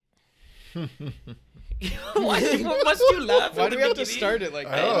Why must you laugh? Why at do the we have to beginning? start it like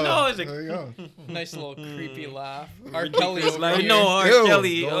I that? don't know. It's like, There you go. Nice little creepy laugh. R. Kelly over like, here. no, R. Ew,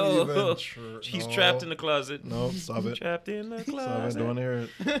 Kelly. don't Oh, even he's no. trapped in the closet. No, stop it. Trapped in the Stop it. closet. Don't want to hear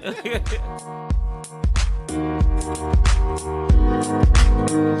it.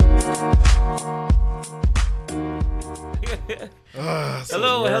 So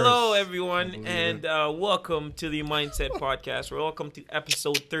Hello, worse. everyone, Believe and it. welcome to the Mindset Podcast. Welcome to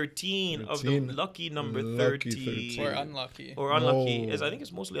episode 13 of the 13. lucky number Lucky 13. 13. Or unlucky. Or unlucky. No. I think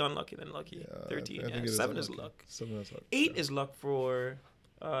it's mostly unlucky than lucky. 13. I think Yeah. it is 7 is unlucky. luck. 7 is luck. 8 is luck for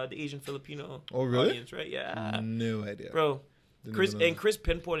the Asian Filipino Oh, really? audience, right? Yeah. No idea. Bro, Didn't Chris even know that. Chris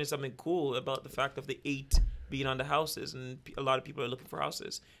pinpointed something cool about the fact of the 8 being on the houses, and a lot of people are looking for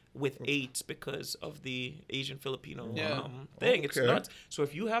houses with 8s because of the Asian Filipino Yeah. thing. It's Okay. nuts. So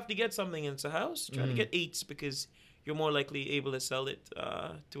if you have to get something into a house, try Mm. to get 8s because you're more likely able to sell it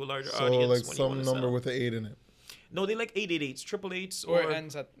to a larger So audience. like when you some wanna number sell. with an 8 in it. No, they like 888s, triple eights, Or it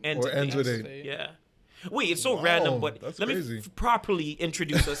ends at ends Or at ends with eight. 8. Yeah. Wait, it's so Wow, random, but that's let crazy. me properly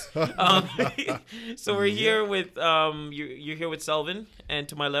introduce us. So we're here with you're here with Selvin, and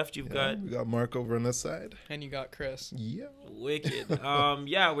to my left you've Yeah, we got Mark over on this side. and you got Chris. Yeah. got Wicked.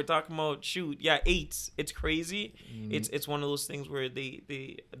 Yeah, we're talking about 8s. It's crazy. Mm. It's one of those things where they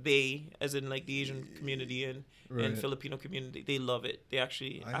as in like the Asian community and Right. Filipino community, they love it. They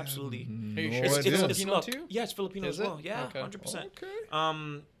actually I have absolutely. Are you no sure it's idea. Filipino luck. too? Yeah, it's Filipino Is as well. it? Yeah, Okay. 100%.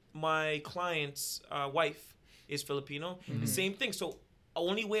 Okay. My client's wife is Filipino. The same thing. So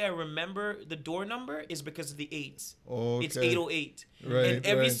only way I remember the door number is because of the 8s. Okay. It's 808. Right, and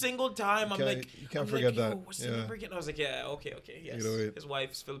every right. single time I'm can't- like, you can't I'm forget like, yo, that. what's the Yeah. number again? I was like, yeah, okay, yes. 808. His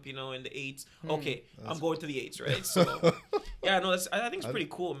wife's Filipino and the 8s. Hmm. Okay, I'm going to the 8s, right? So yeah, no, I think it's pretty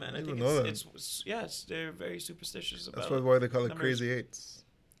cool, man. I didn't think even know that. it's they're very superstitious about That's it. why they call it Numbers. crazy 8s.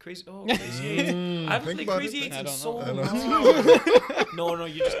 Crazy 8s. I haven't Think played about Crazy it. 8s I in don't so know. long. No,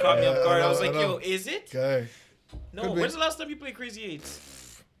 you just caught me Yeah, off guard. I I was know, like, I know. yo, is it? Okay. No, Could be. when's the last time you played Crazy 8s?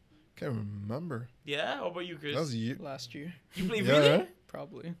 Can't remember. Yeah? How about you, Chris? That was you. Last year. You play Yeah, really? right?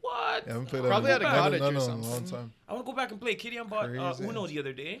 Probably. What? Yeah, I haven't played Probably that at a in cottage or a long something. time. I want to go back and play. Kitty bought Crazy. Uno the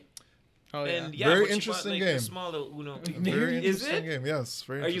other day. Oh yeah. And yeah, Very but she bought, interesting like, game. The small little Uno. Very Is interesting it? game. Yes,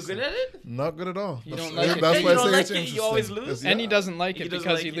 very Are you interesting. good at it? Not good at all. You That's- don't like it. That's Yeah, why you I don't say like it's it, you interesting. always lose? It's- And he yeah. doesn't like He it doesn't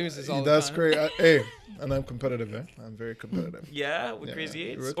because like he it. loses all the That's time. great. Hey, and I'm competitive, eh? I'm very competitive. Yeah, with Yeah. Crazy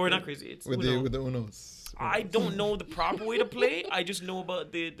 8s? With- Or not Crazy 8s. With Uno. the Unos. I don't know the proper way to play. I just know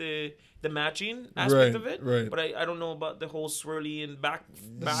about the matching aspect Right, of it. right. But I don't know about the whole swirly and backwards,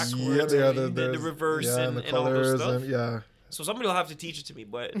 Yeah, the the reverse yeah, and, the and all those colors stuff. and yeah. So somebody will have to teach it to me.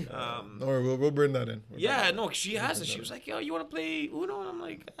 But Don't worry, we'll bring that in. We'll bring yeah, that no, she has it. She was like, yo, you want to play Uno? And I'm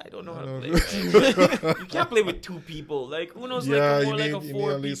like, I don't know how to in. play. Right? You can't play with 2 people. Like Uno's Yeah, like you more need, like a you 4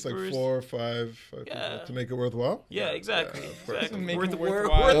 need at least like piece 4 or 5 Yeah. people to make it worthwhile. Yeah, exactly. Yeah, of course. exactly. Make Worth, it worth,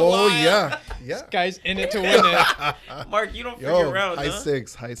 worthwhile. Oh worthwhile. yeah, yeah. Guy's in it to win it. Mark, you don't figure Yo, around, high huh?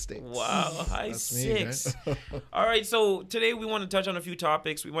 stakes, high stakes. Wow, high That's me, 6. right? All right, so today we want to touch on a few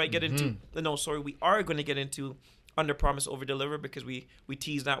topics. We might get into Mm-hmm. we are going to get into under promise over deliver because we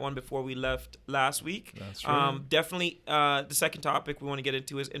teased that one before we left last week. That's right. Definitely the second topic we want to get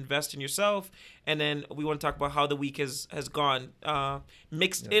into is invest in yourself, and then we want to talk about how the week has gone.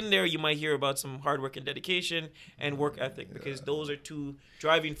 Mixed in there, you might hear about some hard work and dedication and work ethic because those are 2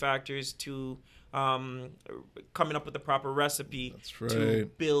 driving factors to coming up with the proper recipe That's to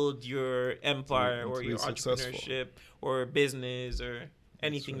right. build your empire To or be your successful. entrepreneurship or business or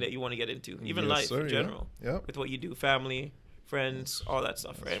anything that you want to get into, even Yes, life sir, in general, Yeah. with what you do, family, friends, all that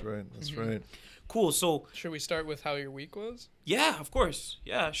stuff, That's right? right. That's right. Cool. So Should we start with how your week was? yeah, of course.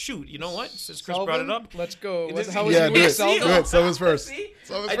 Yeah, shoot. You know what? Since Chris brought it Selvin, up, Let's go. This is- How was Yeah, your do week, it. Selvin? Do it. Someone's first. See?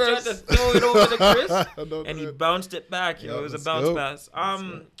 Someone's I tried to first. throw it over to Chris, Don't and do he it. bounced it back. Yeah, It was a let's bounce go. pass.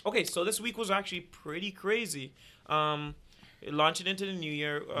 Let's Okay, so this week was actually pretty crazy. Launching into the new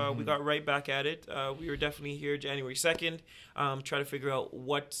year, we got right back at it. We were definitely here January 2nd, trying to figure out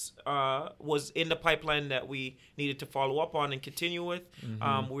what was in the pipeline that we needed to follow up on and continue with.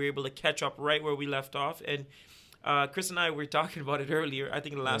 We were able to catch up right where we left off. And Chris and I were talking about it earlier, I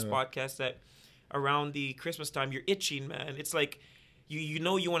think in the last podcast, that around the Christmas time, you're itching, man. It's like you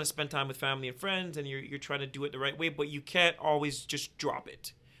know you want to spend time with family and friends, and you're trying to do it the right way, but you can't always just drop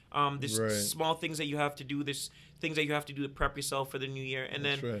it. There's Right. small things that you have to do. There's things that you have to do to prep yourself for the new year. And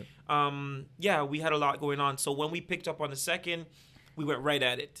That's then, right. yeah, we had a lot going on. So when we picked up on the 2nd, we went right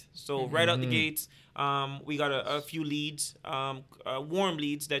at it. So right out the gates, we got a few leads, warm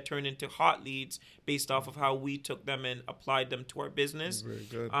leads that turned into hot leads based off of how we took them and applied them to our business. Very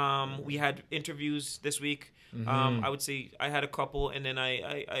good. We had interviews this week. I would say I had a couple, and then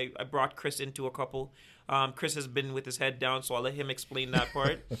I brought Chris into a couple. Chris has been with his head down, so I'll let him explain that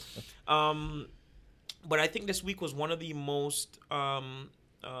part. But I think this week was one of the most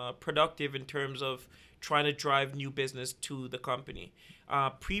productive in terms of trying to drive new business to the company.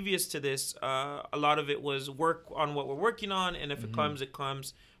 Previous to this, a lot of it was work on what we're working on, and if it comes, it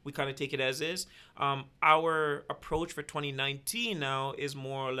comes. We kind of take it as is. Our approach for 2019 now is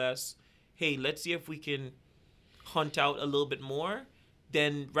more or less, hey, let's see if we can hunt out a little bit more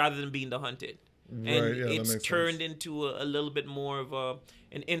rather than being the hunted. And it's turned into a little bit more of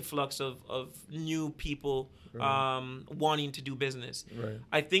an influx of new people wanting to do business. Right.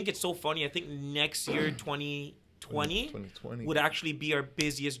 I think it's so funny. I think next year, 2020 would actually be our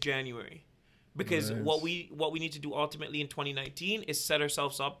busiest January. Because what we need to do ultimately in 2019 is set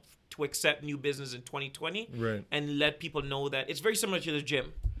ourselves up to accept new business in 2020 and let people know that it's very similar to the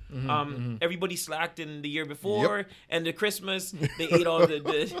gym. Everybody slacked in the year before, and the Christmas they ate all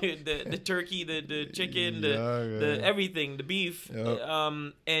the turkey, the chicken, the everything, the beef,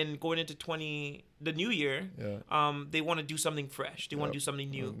 and going into the new year, they want to do something fresh. They want to do something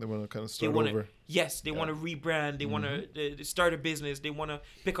new. They want to kind of start over. Yes, they want to rebrand. They want to start a business. They want to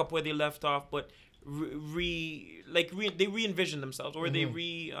pick up where they left off, but they re-envision themselves, or they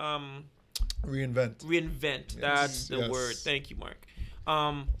reinvent. Reinvent. That's the word. Thank you, Mark.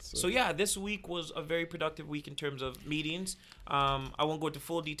 So yeah, this week was a very productive week in terms of meetings. I won't go into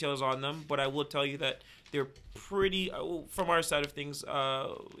full details on them, but I will tell you that they're pretty, from our side of things,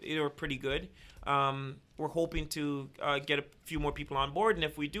 they were pretty good. We're hoping to get a few more people on board, and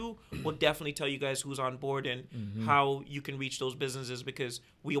if we do, we'll definitely tell you guys who's on board and how you can reach those businesers, because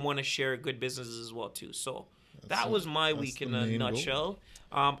we want to share good businesses as well too. So that was my week in a nutshell.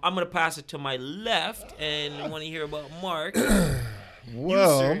 I'm going to pass it to my left, and I want to hear about Mark.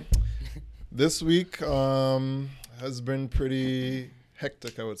 Well, this week has been pretty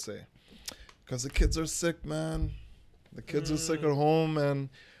hectic, I would say, because the kids are sick, man. The kids are sick at home, and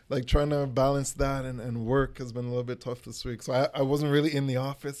like trying to balance that and work has been a little bit tough this week. So I wasn't really in the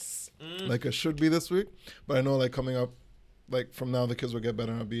office like I should be this week, but I know like coming up, like from now the kids will get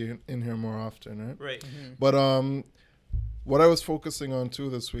better and I'll be in here more often, right? Right. But what I was focusing on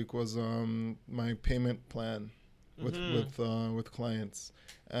too this week was my payment plan with clients,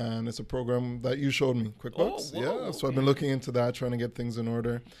 and it's a program that you showed me, QuickBooks. So I've been looking into that, trying to get things in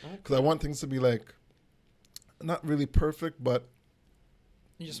order, because I want things to be like not really perfect, but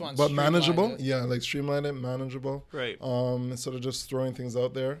you just want manageable. Like streamline it, manageable. Right. Instead of just throwing things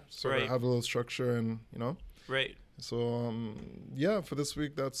out there, so I have a little structure and Right. So for this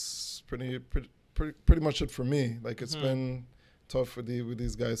week that's pretty much it for me. Like it's been tough with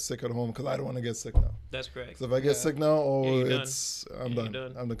these guys sick at home, because I don't want to get sick now. That's correct. So if I get sick now, I'm done.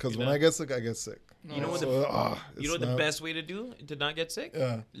 done. Because when I get sick, I get sick. You know what the best way to do to not get sick?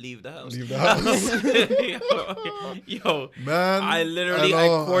 Yeah. Leave the house. Leave the house. yo, man.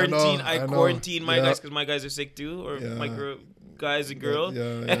 I quarantine my guys, because my guys are sick too, or my guys and girls.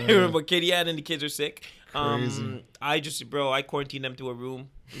 But Katie Ann and the kids are sick. Crazy. I quarantine them to a room.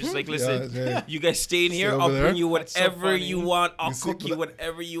 I'm just like, listen, you guys stay in here. I'll bring you whatever you want. I'll cook you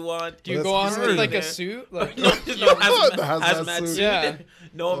whatever you want. Do you go on with like a suit? Like hazmat suit. Yeah.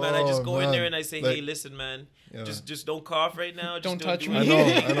 No, man. I just go in there and I say, hey, listen, man. Just don't cough right now. Just don't touch me.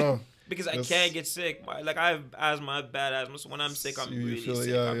 I know. Because I can't get sick. Like I have asthma, bad asthma. So when I'm sick, I'm really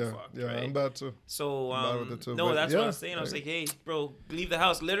sick. I'm fucked, right? I'm bad too. So too, that's what I'm saying. I was like, hey, bro, leave the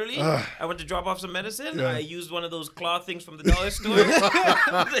house. Literally, I went to drop off some medicine. I used one of those cloth things from the dollar store.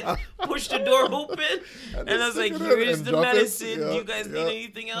 Pushed the door open, and I was like, here's the medicine. You guys need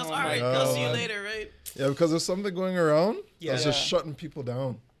anything else? All right, I'll see you later, right? Yeah, because there's something going around that's just shutting people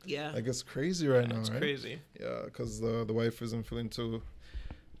down. Yeah, like it's crazy right now. It's crazy. Yeah, because the wife isn't feeling too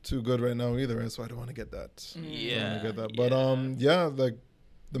good right now either, right? So I don't want to get that. But like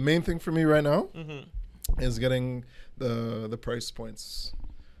the main thing for me right now is getting the price points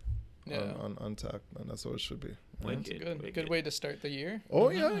on TAC, and that's what it should be. That's a good way to start the year. Oh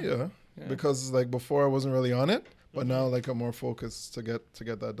yeah. Because like before I wasn't really on it, but now like I'm more focused to get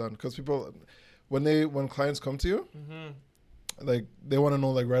that done. Because people, when clients come to you, like they want to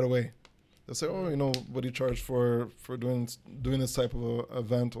know like right away. They say, what do you charge for doing this type of a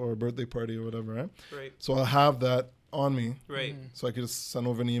event or a birthday party or whatever, right? Right. So I'll have that on me. Right. So I can just send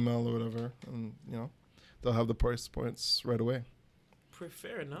over an email or whatever, and they'll have the price points right away.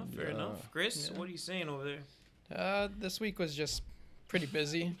 Fair enough. Chris, what are you saying over there? This week was just Pretty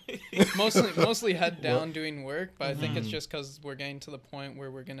busy. mostly head down doing work, but I think it's just because we're getting to the point where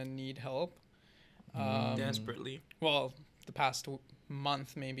we're gonna need help. Desperately. Well, the past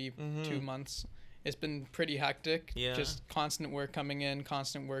month, maybe 2 months, it's been pretty hectic. Yeah. Just constant work coming in,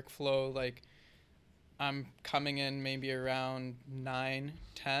 constant workflow. Like, I'm coming in maybe around 9,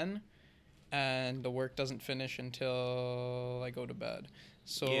 10, and the work doesn't finish until I go to bed.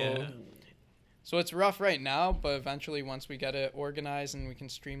 So it's rough right now, but eventually once we get it organized and we can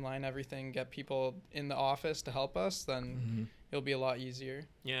streamline everything, get people in the office to help us, then it'll be a lot easier.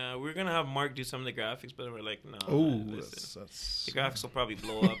 Yeah, we're going to have Mark do some of the graphics, but we're like, no. That's the graphics will probably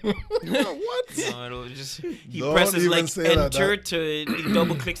blow up. What? No, it'll just... He Don't presses, even like, say enter to... He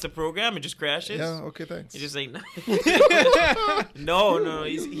double-clicks the program and just crashes. Yeah, okay, thanks. You're just like, no.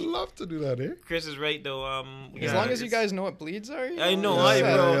 He'd love to do that, eh? Chris is right, though. As long as you guys know what bleeds are. I know,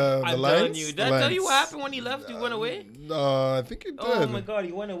 bro. I'm telling you. Did I tell you what happened when he left? He went away? I think he did. Oh, my God.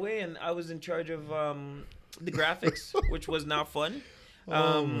 He went away, and I was in charge of the graphics, which was not fun.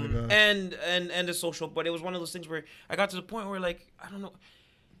 Oh my God. And the social, but it was one of those things where I got to the point where, like,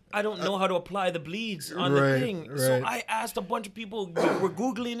 I don't know how to apply the bleeds on the thing. Right. So I asked a bunch of people. We're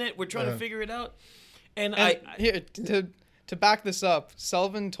Googling it. We're trying to figure it out. And here to back this up,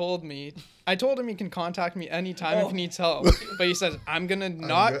 Selvin told me, I told him he can contact me anytime if he needs help. But he says, I'm going to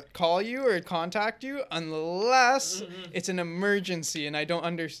not call you or contact you unless it's an emergency and I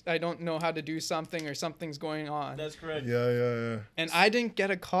don't know how to do something or something's going on. That's correct. Yeah. And I didn't get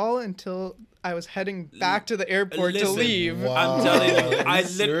a call until I was heading back to the airport to leave. Wow. I'm telling you. Are you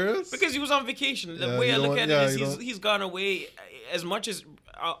serious? Because he was on vacation. The Yeah, way you I look don't- at yeah, it you is don't- he's gone away as much as...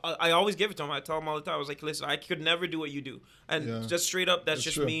 I always give it to him. I tell him all the time. I was like, listen, I could never do what you do. And just straight up, that's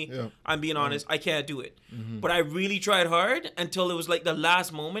just true. me. Yeah. I'm being honest. I can't do it. But I really tried hard until it was like the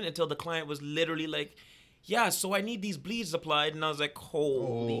last moment, until the client was literally like, yeah, so I need these bleeds applied. And I was like,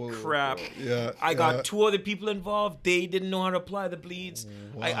 holy crap. Yeah. I got 2 other people involved. They didn't know how to apply the bleeds.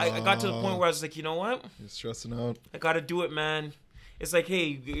 Wow. I got to the point where I was like, you know what? You're stressing out. I got to do it, man. It's like,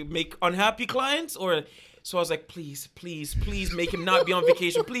 hey, make unhappy clients or... So I was like, please make him not be on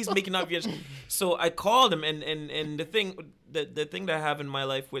vacation. Please make him not be on... So I called him, and the thing that I have in my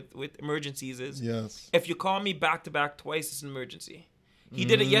life with emergencies is if you call me back-to-back twice, it's an emergency. He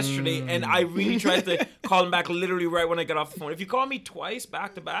did it yesterday, and I really tried to call him back literally right when I got off the phone. If you call me twice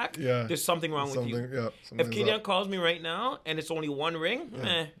back-to-back, there's something wrong with you. Yeah, if Kadian calls me right now and it's only one ring,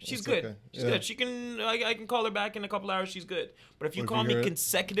 she's good. Okay. She's good. She can. I can call her back in a couple hours. She's good. But if you call me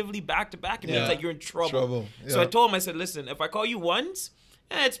consecutively back-to-back, it means like you're in trouble. So I told him, I said, listen, if I call you once,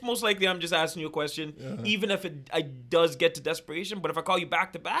 it's most likely I'm just asking you a question, even if I does get to desperation. But if I call you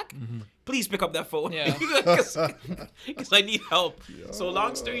back-to-back, please pick up that phone. Because I need help. So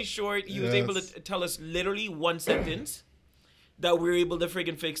long story short, he was able to tell us literally one sentence that we were able to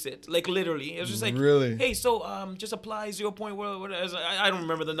friggin' fix it. Like, literally. It was just like, hey, so just apply 0. I don't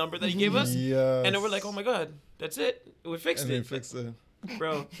remember the number that he gave us. Yes. And then we're like, oh my God, that's it. We fixed it. And they fixed it.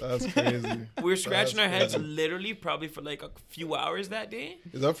 Bro. That's crazy. We were scratching our heads literally probably for like a few hours that day.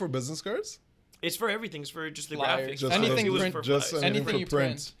 Is that for business cards? It's for everything. It's for just the Flyers. graphics. Just anything for just anything you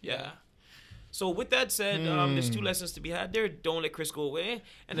print. Yeah. So with that said, there's 2 lessons to be had there. Don't let Chris go away.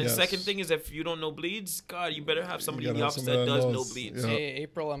 And then the second thing is, if you don't know bleeds, God, you better have somebody in the office that does know bleeds. Yeah. Hey,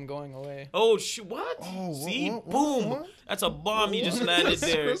 April, I'm going away. Oh, what? Oh, See? what? Boom. That's a bomb you just landed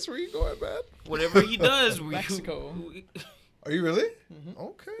there. Chris, where you going, man? Whatever he does. Mexico. Are you really?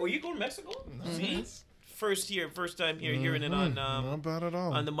 Okay. Were you going to Mexico? Nice. See? First time here hearing it on not bad at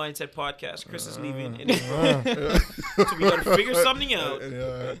all. on the Mindset Podcast. Chris is leaving in April. So we got to figure something out.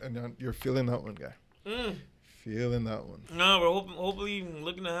 And you're feeling that one, guy. Feeling that one. No, we're hopefully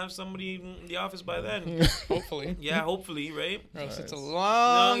looking to have somebody in the office by then. Hopefully. Yeah, hopefully, right? Or else it's a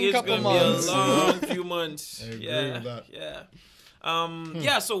long it's couple gonna months. be a long few months. I agree yeah, with that. yeah.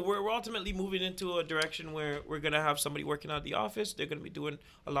 Yeah, so we're ultimately moving into a direction where we're gonna have somebody working out of the office. They're gonna be doing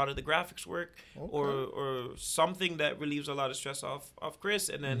a lot of the graphics work, or something that relieves a lot of stress off Chris,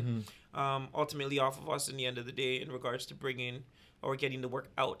 and then ultimately off of us in the end of the day in regards to bringing or getting the work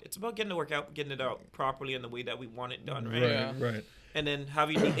out. It's about getting the work out, getting it out properly in the way that we want it done, right? Right. And then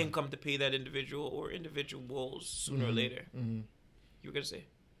having the income to pay that individual or individuals sooner or later. You were gonna say?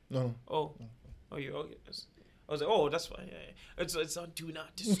 No. Oh, you. Oh, yes. I was like, oh, that's fine. Yeah. It's on Do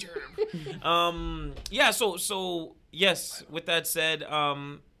Not Disturb. Yeah. So yes. With that said,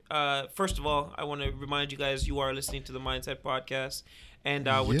 first of all, I want to remind you guys you are listening to the Mindset Podcast, and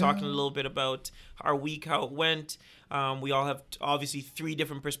we're talking a little bit about our week, how it went. We all have obviously 3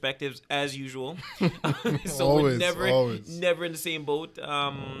 different perspectives as usual, so always, we're never in the same boat. We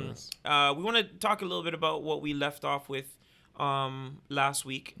want to talk a little bit about what we left off with last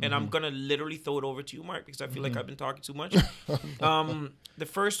week, and I'm gonna literally throw it over to you, Mark, because I feel like I've been talking too much. The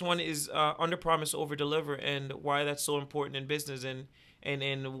first one is under promise, over deliver, and why that's so important in business,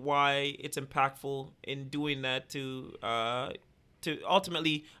 and why it's impactful in doing that to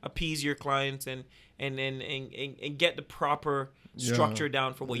ultimately appease your clients and get the proper structure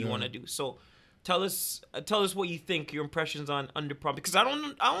down for what you want to do. So tell us what you think, your impressions on under promise, because I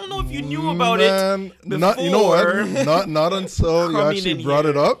don't know if you knew about it before. Not, you know what? Not until you actually brought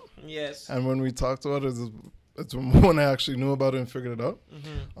it up. Yes. And when we talked about it, it's when I actually knew about it and figured it out.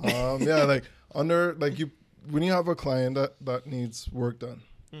 Like when you have a client that needs work done.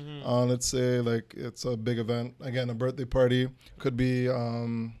 Let's say like it's a big event, again, a birthday party, could be a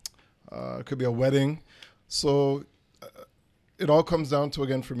wedding. So it all comes down to,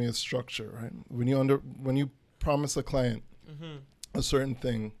 again, for me, is structure, right? When you promise a client a certain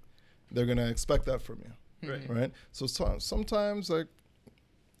thing, they're gonna expect that from you, right? So sometimes like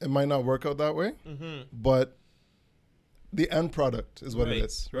it might not work out that way, but the end product is what it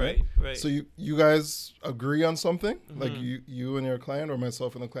is, right? So you guys agree on something, like you and your client, or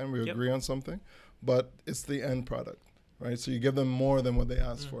myself and the client, we agree on something, but it's the end product, right? So you give them more than what they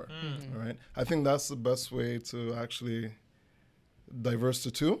asked for, right? I think that's the best way to actually diverse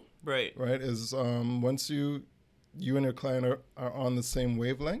the two, right? Is once you and your client are on the same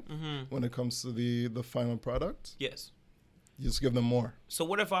wavelength when it comes to the final product. Yes. You just give them more. So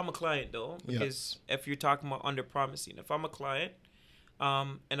what if I'm a client, though? Because if you're talking about under promising, if I'm a client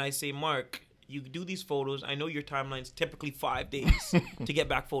and I say, Mark, you do these photos. I know your timeline's typically 5 days to get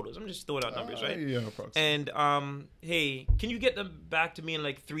back photos. I'm just throwing out numbers, right? Yeah, approximately. And hey, can you get them back to me in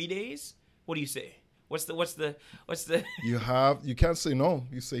like 3 days? What do you say? What's the You can't say no.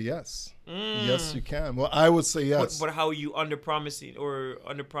 You say yes. Yes, you can. Well, I would say yes. But how are you under promising or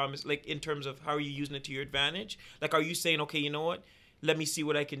under promise, like in terms of how are you using it to your advantage? Like, are you saying, okay, you know what, let me see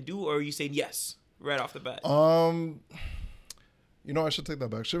what I can do, or are you saying yes right off the bat? I should take that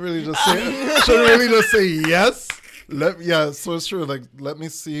back. Should really just say yes. So it's true. Like, let me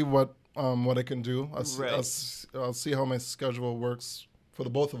see what I can do. I'll see how my schedule works for the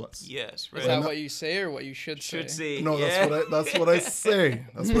both of us. Yes, right. Is that what you say or what you should say? No, that's what I say.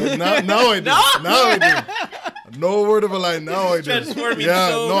 That's what now I do. Now I do. No word of a lie. Now I do. Transforming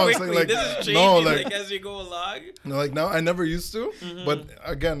so quickly. Like, this is changing like as you go along. No, like now I never used to. But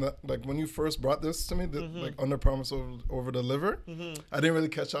again, like when you first brought this to me, like under promise over deliver, I didn't really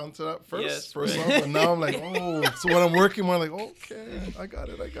catch on to that first off. But now I'm like, oh, so when I'm working, I'm like, okay, I got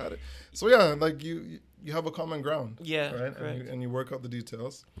it. So yeah, like you have a common ground, right? And you work out the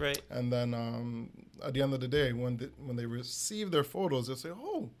details, right? And then at the end of the day, when they receive their photos, they say,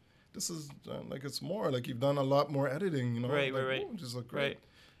 "Oh, this is like it's more like you've done a lot more editing, you know?" Right. Just look great.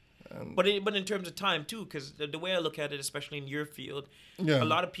 But in terms of time too, because the way I look at it, especially in your field, a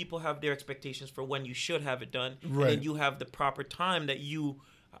lot of people have their expectations for when you should have it done, and then you have the proper time that you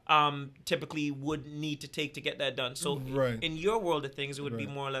typically would need to take to get that done. So in your world of things, it would be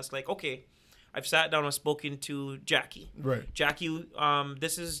more or less like, okay, I've sat down and spoken to Jackie. Right. Jackie,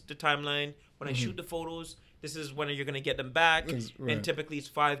 this is the timeline. When I shoot the photos, this is when you're going to get them back. And typically it's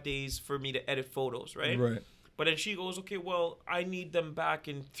 5 days for me to edit photos, right? Right. But then she goes, okay, well, I need them back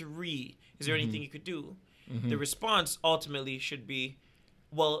in 3. Is there anything you could do? The response ultimately should be,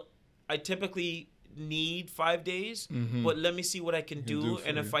 well, I typically need 5 days, but let me see what I can do.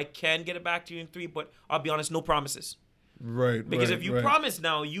 And if I can get it back to you in 3, but I'll be honest, no promises. Right. Because if you promise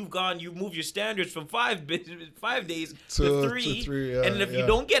now, you moved your standards from 5 days to 3. And if you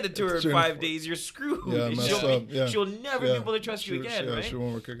don't get it to her in 5 days, you're screwed. She'll never be able to trust you again, right? She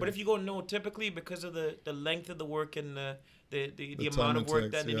won't work again. But if you go, no, typically because of the length of the work and the amount of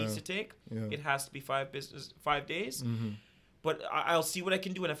work that it needs to take, it has to be 5 days. But I'll see what I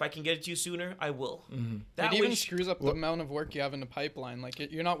can do, and if I can get it to you sooner, I will. That even screws up the amount of work you have in the pipeline. Like,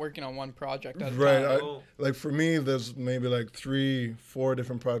 you're not working on one project at a time. Like, for me, there's maybe like 3-4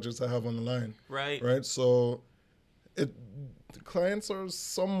 different projects I have on the line. Right. So, the clients are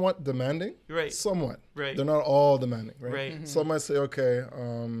somewhat demanding. Right. Somewhat. Right. They're not all demanding. Right. Some might say, okay,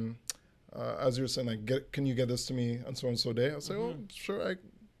 as you're saying, like, can you get this to me on so and so day? I'll say, oh, sure,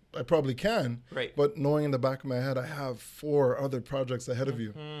 I probably can, right? But knowing in the back of my head, I have 4 other projects ahead of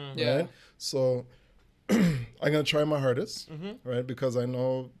you, right? So I'm gonna try my hardest, right? Because I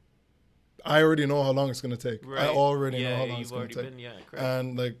already know how long it's gonna take. Right. I already know how long it's gonna take.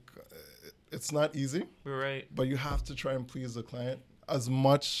 And like, it's not easy, right? But you have to try and please the client as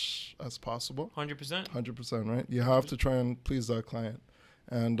much as possible. 100%. 100%, right? You have to try and please that client.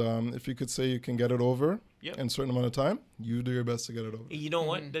 And if you could say you can get it over Yep. in a certain amount of time, you do your best to get it over. You know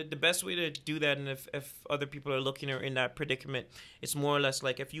what? The best way to do that, and if other people are looking or in that predicament, it's more or less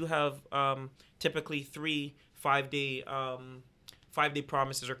like if you have typically 3 5-day 5-day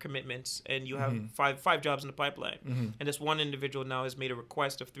promises or commitments, and you have five jobs in the pipeline, and this one individual now has made a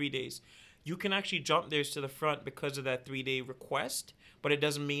request of 3 days, you can actually jump theirs to the front because of that 3-day request, but it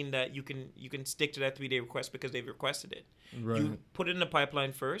doesn't mean that you can stick to that 3-day request because they've requested it. Right. You put it in the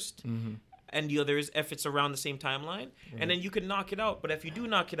pipeline first, and the others if it's around the same timeline, and then you can knock it out. But if you do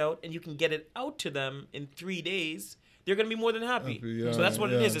knock it out and you can get it out to them in 3 days, they're going to be more than happy. Yeah, so that's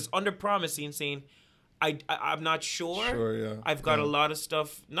what it yeah. is. It's under promising, saying, I'm not sure. Sure, yeah. I've got a lot of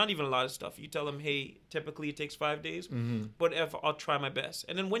stuff, not even a lot of stuff. You tell them, hey, typically it takes 5 days, but if I'll try my best.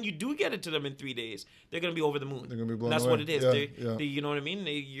 And then when you do get it to them in 3 days, they're going to be over the moon. They're going to be blown That's away. what it is. Yeah, They, you know what I mean?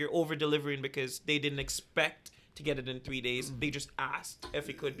 You're over delivering because they didn't expect to get it in 3 days. They just asked if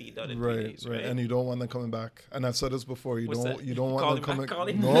it could be done in 3 days. Right. And you don't want them coming back. And I've said this before. You don't Call want them them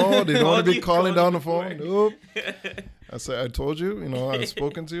coming. back, No, they don't want to be calling down the before. phone. Nope. I told you. I've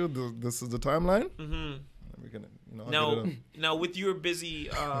spoken to you. This is the timeline. We're gonna. I'll get it Now with your busy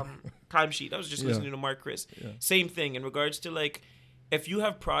timesheet, I was just listening to Mark Chris. Yeah. Same thing in regards to like, if you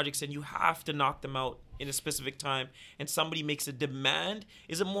have projects and you have to knock them out in a specific time, and somebody makes a demand,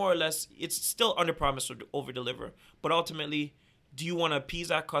 is it more or less? It's still under promise or over deliver. But ultimately, do you want to appease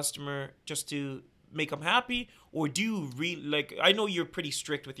that customer just to make them happy, or do you really like? I know you're pretty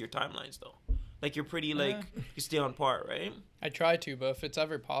strict with your timelines though. Like you're pretty like you stay on par, right? I try to, but if it's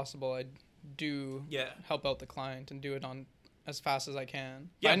ever possible, I do Yeah. help out the client and do it on as fast as I can.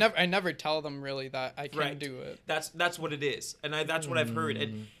 Yeah. I never tell them really that I can do it. That's what it is, and that's what I've heard.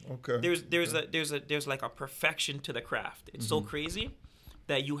 And Okay. there's like a perfection to the craft. It's so crazy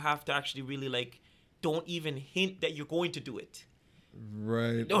that you have to actually really like don't even hint that you're going to do it.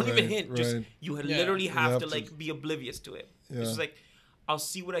 Right. Don't even right, hint. Right. Just you literally have to to- like be oblivious to it. Yeah. It's just like I'll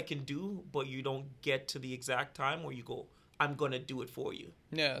see what I can do, but you don't get to the exact time where you go, I'm gonna do it for you.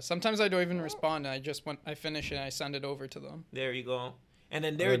 Yeah, sometimes I don't even respond. I finish it and I send it over to them. There you go. And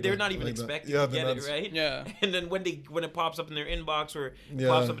then I they're like that. not I even like that. expecting Yeah, to they're get it, not- right? Yeah. And then when it pops up in their inbox or Yeah,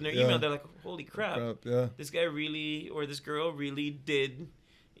 pops up in their yeah. email, they're like, holy crap. Yeah. This guy really or this girl really did,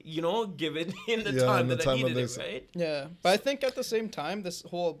 give it in the Yeah, time in the that time I needed that it, they right? Yeah, but I think at the same time, this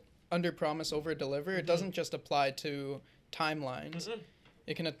whole under promise over deliver, it doesn't just apply to timelines.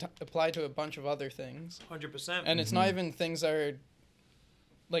 It can apply to a bunch of other things. 100%. And it's not even things that are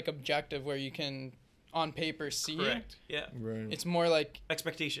like objective where you can on paper see. Correct. Yeah. Right. It's more like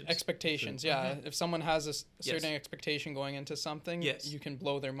Expectations. expectations. Yeah. If someone has a certain Yes. expectation going into something, Yes. you can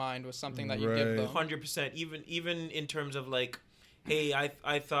blow their mind with something that you give Right. them. 100%. Even in terms of like, hey,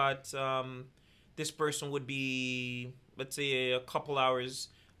 I thought this person would be, let's say, a couple hours.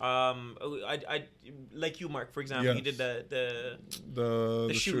 I like you, Mark, for example. Yes. You did the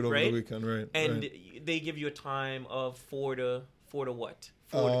the shoot, shoot over right? the weekend, right? and right. they give you a time of 4 to what?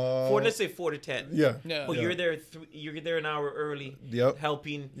 4 to 10. Yeah. Yeah. But Yeah. you're there an hour early, Yep.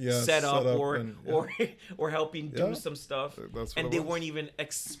 helping Yeah, set up and- yeah. or helping do Yeah. some stuff, That's what and it they was. weren't even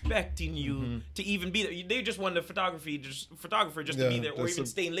expecting you to even be there. They just wanted a photographer just to Yeah, be there, or just even to-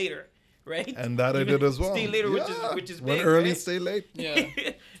 staying later, right? And that I Even did as well. Stay later, Yeah. which is Went big, early, right? stay late. Yeah.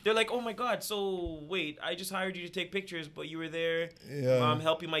 They're like, oh my god, so wait, I just hired you to take pictures, but you were there Yeah.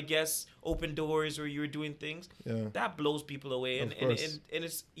 helping my guests open doors, or you were doing things. Yeah. That blows people away, and Of course. and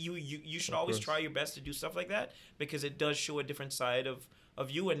it's you should Of always course. try your best to do stuff like that, because it does show a different side of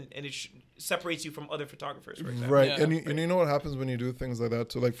you, and it separates you from other photographers, for example. Right. Yeah. And you know what happens when you do things like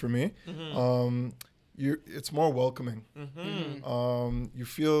that? So like for me, it's more welcoming. You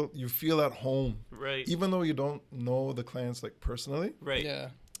feel at home, Right. even though you don't know the clients like personally, Right. Yeah.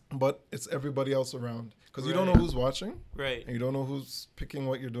 but it's everybody else around, because you don't know Right. who's watching. Right. And you don't know who's picking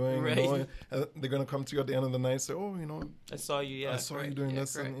what you're doing. Right. And they're gonna come to you at the end of the night and say, "Oh, I saw you. Yeah. I saw you correct, doing yeah,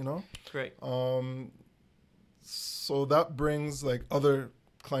 this," correct, and correct. so that brings like other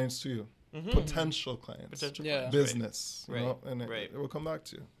clients to you, potential clients, Potential Yeah. clients, right. business, Right. you know, and Right. it will come back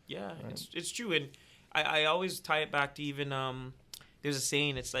to you. Yeah, it's true, and I always tie it back to even there's a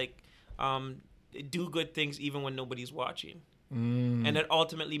saying. It's like do good things even when nobody's watching. And it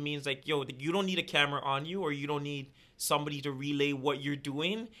ultimately means like, yo, you don't need a camera on you, or you don't need somebody to relay what you're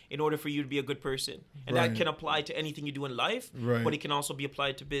doing in order for you to be a good person. And that Right. can apply to anything you do in life, Right. but it can also be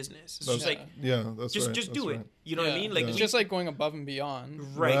applied to business. It's That's, just like, yeah, that's just right. just that's do right. it. You know what I Yeah. mean? Like It's just like going above and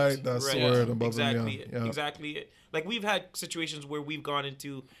beyond. Right. Right, that's the word, above and exactly beyond. it, Yeah. exactly it. Like we've had situations where we've gone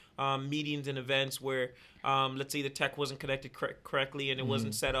into meetings and events where let's say the tech wasn't connected correctly and it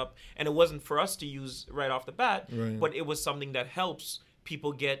wasn't set up, and it wasn't for us to use right off the bat, Right. but it was something that helps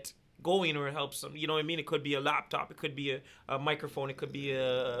people get going, or it helps them. You know what I mean? It could be a laptop, it could be a microphone, it could be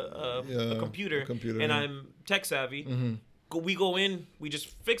a computer, and I'm tech savvy. We go in, we just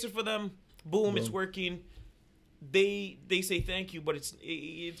fix it for them. Boom, it's working. They say thank you, but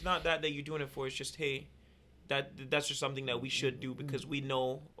it's not that you're doing it for. It's just, hey, that's just something that we should do because we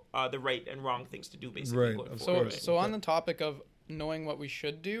know the right and wrong things to do, basically. Right. So on the topic of knowing what we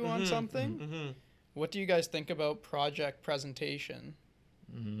should do on something, what do you guys think about project presentation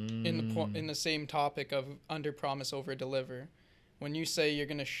in the same topic of under promise over deliver? When you say you're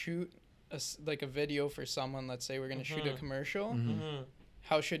gonna shoot a video for someone, let's say we're gonna shoot a commercial,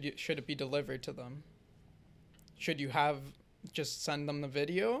 how should it be delivered to them? Should you just send them the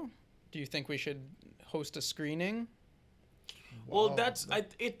video? Do you think we should host a screening? Well, I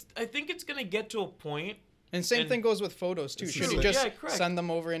think it's gonna get to a point. And same thing goes with photos too. Should you just send them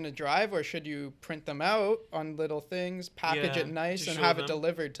over in a drive, or should you print them out on little things, package it nice, and have it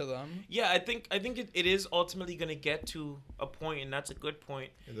delivered to them? Yeah, I think it is ultimately gonna get to a point, and that's a good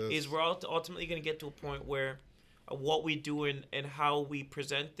point. Is we're ultimately gonna get to a point where what we do and how we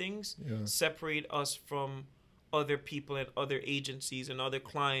present things separate us from other people and other agencies and other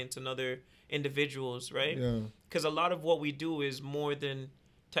clients and other individuals, right? Yeah. Because a lot of what we do is more than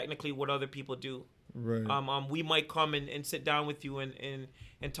technically what other people do. Right. We might come and sit down with you and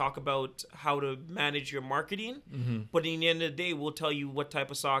talk about how to manage your marketing, but in the end of the day, we'll tell you what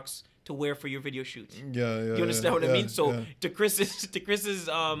type of socks to wear for your video shoots. Yeah. You understand what I mean? So to Chris's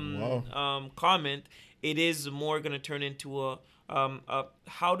comment, it is more going to turn into a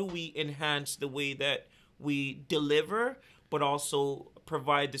how do we enhance the way that we deliver, but also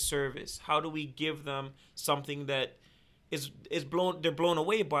provide the service? How do we give them something that they're blown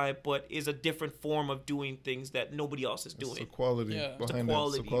away by, but is a different form of doing things that nobody else is doing? It's the quality behind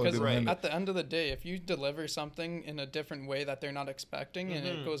it. Because at the end of the day, if you deliver something in a different way that they're not expecting, and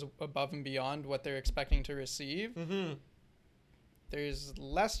it goes above and beyond what they're expecting to receive, there's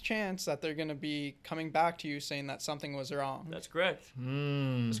less chance that they're going to be coming back to you saying that something was wrong. That's correct.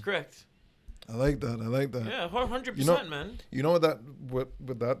 That's correct. I like that. Yeah, 100%, man. You know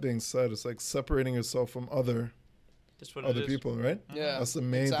with that being said, it's like separating yourself from other people, right? Yeah. That's the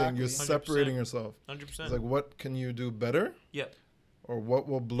main thing. You're 100%. Separating yourself. 100%. It's like, what can you do better? Yeah. Or what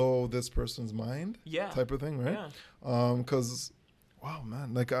will blow this person's mind? Yeah. Type of thing, right? Yeah. Because, wow,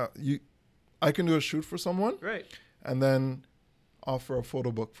 man, like I can do a shoot for someone. Right. And then offer a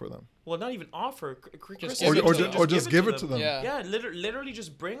photo book for them. Well, not even offer. Just give it to them. Yeah, literally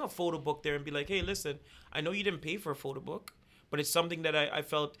just bring a photo book there and be like, hey, listen, I know you didn't pay for a photo book, but it's something that I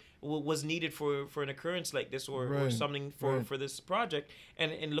felt was needed for an occurrence like this or something for this project.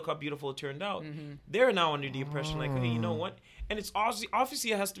 And look how beautiful it turned out. They're now under the impression like, hey, you know what? And it's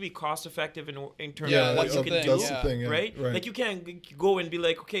obviously it has to be cost effective in terms of what you can do. That's the thing, right? Like you can't go and be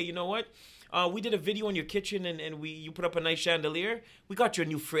like, okay, you know what? We did a video in your kitchen and you put up a nice chandelier. We got you a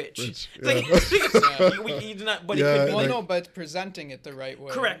new fridge. But presenting it the right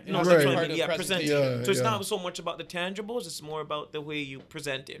way. Correct. No, presenting. So it's not so much about the tangibles; it's more about the way you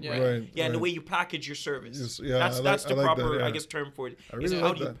present it, right? And the way you package your service. That's the proper, I guess, term for it. Is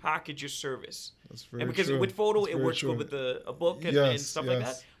how do you package your service? That's very and because true. With photo, it works good with a book and stuff like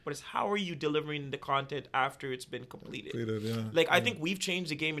that. But it's how are you delivering the content after it's been completed? I think we've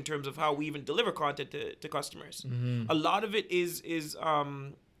changed the game in terms of how we even deliver content to customers. A lot of it is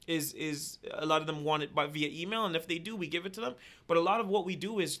a lot of them want it via email, and if they do, we give it to them. But a lot of what we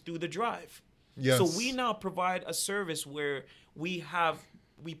do is through the drive. Yes. So we now provide a service where we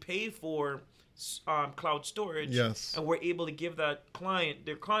pay for cloud storage, and we're able to give that client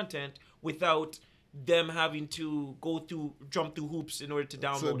their content without them having to jump through hoops in order to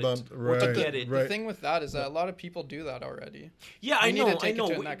download it or to get it. The thing with that is that a lot of people do that already. Yeah, I know.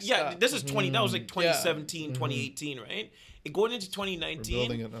 This is 20. That was like 2017, 2018, right? Going into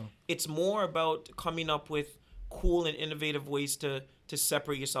 2019, it's more about coming up with cool and innovative ways to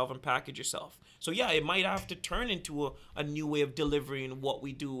separate yourself and package yourself. So yeah, it might have to turn into a new way of delivering what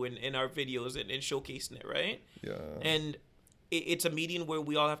we do in our videos and showcasing it, right? Yeah. And it's a meeting where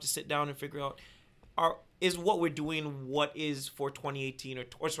we all have to sit down and figure out, is what we're doing what is for 2018 or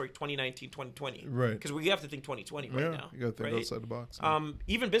 2019, 2020? Right. Because we have to think 2020 right now. You got to think outside the box.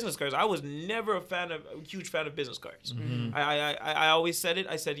 Even business cards. I was never a huge fan of business cards. I always said it.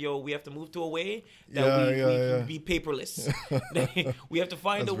 I said, yo, we have to move to a way that we can be paperless. We have to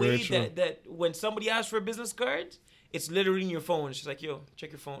find a way that when somebody asks for a business card, it's literally in your phone. It's just like, yo,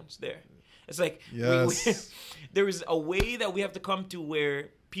 check your phone. It's there. It's like there is a way that we have to come to where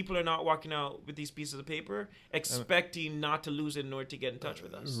people are not walking out with these pieces of paper expecting not to lose it in order to get in touch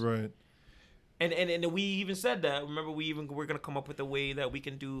with us. Right. And we even said that. Remember, we're gonna come up with a way that we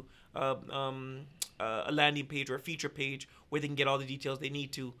can do a landing page or a feature page where they can get all the details they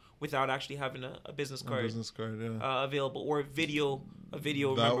need to without actually having a business card. Yeah. Available, or a video. That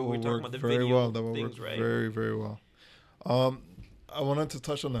Remember, we were talking about the very video well. That will things, work right? very, very well. I wanted to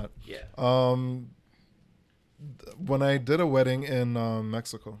touch on that. Yeah. When I did a wedding in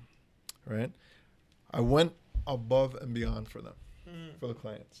Mexico, right, I went above and beyond for them, for the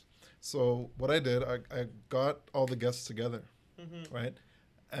clients. So what I did, I got all the guests together, right?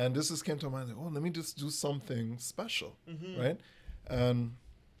 And this just came to mind, like, oh, let me just do something special, right? And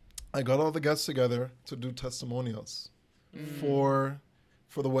I got all the guests together to do testimonials for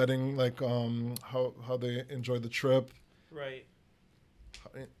the wedding, like how they enjoyed the trip, Right.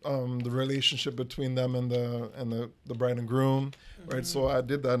 the relationship between them and the bride and groom, right? So I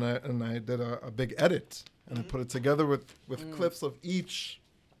did that, and I did a big edit, and I put it together with clips of each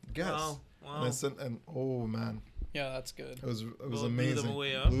guest. Wow. And I sent, and oh man, Yeah, that's good. it was Blew amazing. them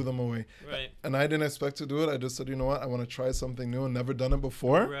away, huh? Blew them away. Right. And I didn't expect to do it. I just said, you know what, I want to try something new and never done it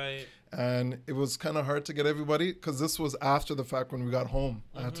before. Right. And it was kind of hard to get everybody because this was after the fact when we got home.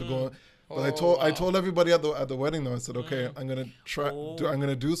 I had to go. But I told everybody at the wedding though. I said, okay, I'm gonna try. I'm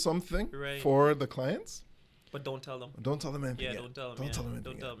gonna do something for the clients. But don't tell them. Don't tell them anything. Yeah, yet. don't tell them. Don't tell them Don't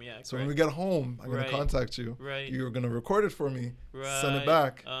anything. tell them. Yeah. So when we get home, I'm gonna contact you. Right. You're gonna record it for me. Right. Send it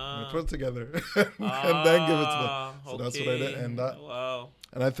back. I'm gonna put it together, and then give it to them. So that's what I did, and Wow.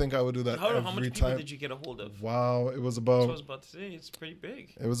 And I think I would do that How every much people time. did you get a hold of? Wow, it was That's what I about. was about to say. It's pretty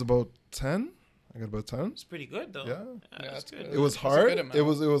big. It was about 10. I got about 10. It's pretty good though. Yeah. That's good. It was That's a hard. good amount. It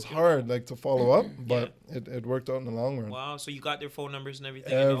was hard, like to follow up, but it worked out in the long run. Wow. So you got their phone numbers and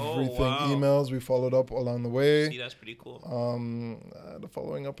everything. Everything, emails, we followed up along the way. See, that's pretty cool. The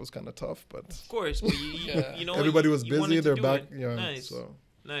following up was kind of tough, but Of course, but you know, everybody was you busy. wanted to They're do back. it. Yeah. Nice. So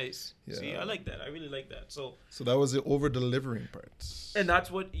Nice. Yeah. See, I like that. I really like that. So that was the over delivering part. and that's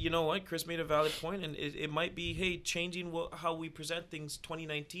what, you know what, Chris made a valid point, and it might be, hey, changing how we present things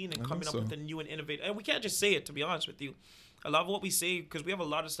 2019 and coming up with a new and innovative. And we can't just say it, to be honest with you. A lot of what we say, because we have a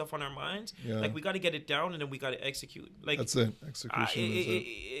lot of stuff on our minds, like we got to get it down and then we got to execute. Like That's it. Execution is it.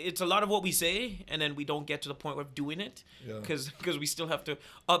 It's a lot of what we say, and then we don't get to the point of doing it, Yeah. because we still have to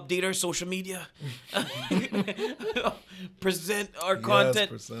update our social media, present our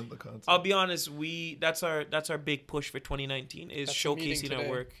content. Present the content. I'll be honest, that's our big push for 2019 is That's the meeting showcasing our today.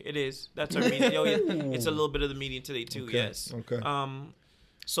 work. It is. That's our meeting. Oh, yeah. It's a little bit of the meeting today too. Okay, Yes. okay.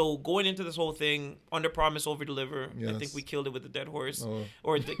 So going into this whole thing, under promise, over deliver. I think Yes. we killed it with the dead horse, Oh.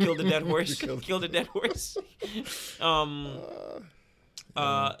 or killed the dead horse. killed- Killed the dead horse.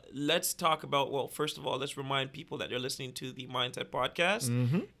 Let's talk about. Well, first of all, let's remind people that they're listening to the Mindset Podcast,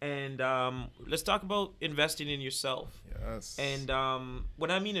 and let's talk about investing in yourself. Yes. And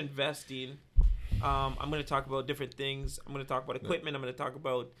when I mean investing, I'm going to talk about different things. I'm going to talk about equipment. I'm going to talk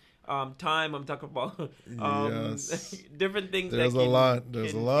about time. I'm talking about Yes. different things. There's that a can, lot.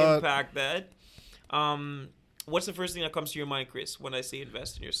 There's can a lot. impact that. What's the first thing that comes to your mind, Chris, when I say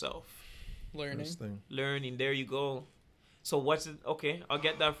invest in yourself? Learning. First thing. Learning. There you go. So what's it? Okay, I'll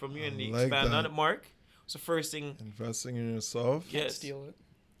get that from you and I like expand on that. it, Mark. What's the first thing? Investing in yourself. Yes. Steal it.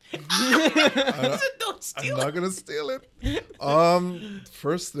 Don't I'm steal not gonna steal it.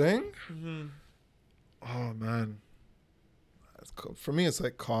 First thing. Mm-hmm. Oh man. For me, it's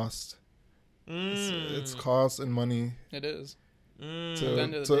like cost. It's cost and money It is. to, At the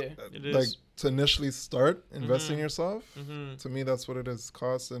end of the day. It like is. to initially start investing in yourself. Mm-hmm. To me, that's what it is: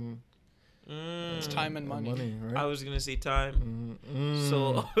 cost and It's time and money. right? I was gonna say time. Mm.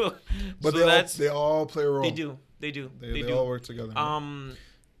 So, but so they all play a role. They do. They do. They do. all work together.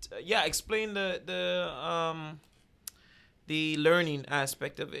 Yeah. Explain the learning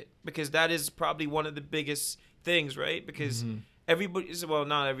aspect of it, because that is probably one of the biggest things, right? Because everybody, well,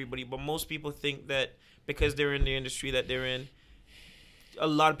 not everybody, but most people think that because they're in the industry that they're in, a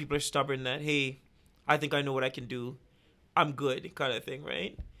lot of people are stubborn that, hey, I think I know what I can do, I'm good, kind of thing,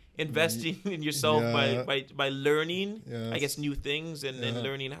 right? Investing in yourself by learning, I guess, new things and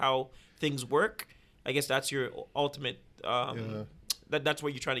learning how things work. I guess that's your ultimate. That's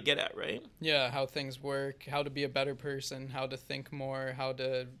what you're trying to get at, right? Yeah, how things work, how to be a better person, how to think more, how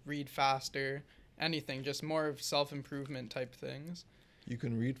to read faster, anything, just more of self-improvement type things. You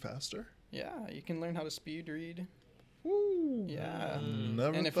can read faster. Yeah, you can learn how to speed read. Woo. Yeah.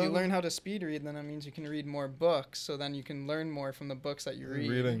 Never And if you learn how to speed read, then that means you can read more books, so then you can learn more from the books that you read.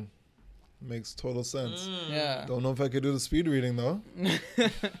 Reading makes total sense. Yeah. Don't know if I could do the speed reading though.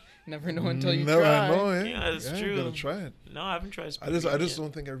 Never know until you Never, try. I know, eh? Yeah, that's true. You gotta try it. No, I haven't tried. I just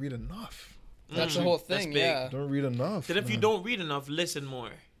don't think I read enough. That's the whole thing, big. yeah. Don't read enough. That if you man. don't read enough, listen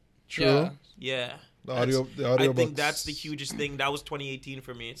more. True. Yeah. Yeah. The I audio think that's the hugest thing. That was 2018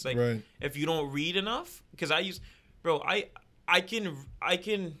 for me. It's like Right. if you don't read enough, because I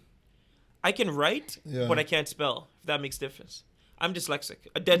can write, Yeah. but I can't spell. If that makes difference. I'm dyslexic.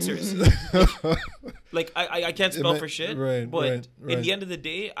 A dead serious. Like I can't spell for shit. Right, but right, right. in the end of the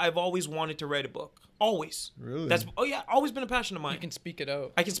day, I've always wanted to write a book. Always. Really? That's always been a passion of mine. You can speak it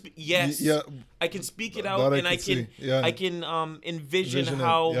out. I can speak. Yes. Yeah. I can speak it That out, I and I can can. see. Yeah. I can envision Envision it,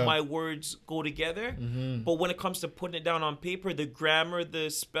 how yeah. my words go together. Mm-hmm. But when it comes to putting it down on paper, the grammar,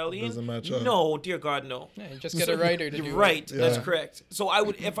 the spelling, Doesn't match up. no, dear God, no. Yeah, you just get a writer to You're do right. it. That's Yeah. correct. So I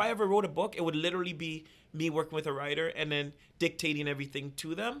would, if I ever wrote a book, it would literally be me working with a writer and then dictating everything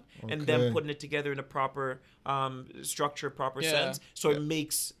to them, and Okay. then putting it together in a proper structure, proper Yeah. sense, so it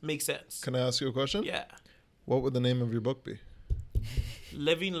makes sense. Can I ask you a question? Yeah, What would the name of your book be?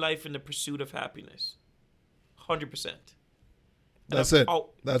 living life in the pursuit of happiness, 100%. That's it. Oh,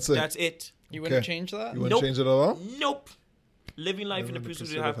 That's it. That's it. You wouldn't Okay. change that? You wouldn't Nope. change it at all? Nope. Living life in the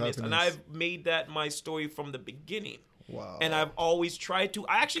pursuit of happiness. And happiness. I've made that my story from the beginning. Wow. And I've always tried to.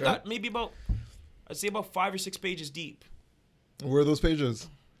 I actually Okay. got maybe I'd say about 5 or 6 pages deep. Where are those pages?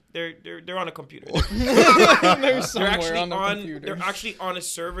 They're on a computer. They're They're somewhere actually on the computer. they're actually on a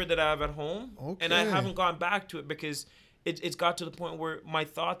server that I have at home, and I Okay. haven't gone back to it because it's got to the point where my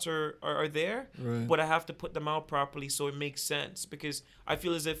thoughts are there, Right. but I have to put them out properly so it makes sense. Because I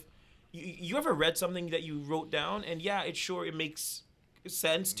feel as if you ever read something that you wrote down, and yeah, it makes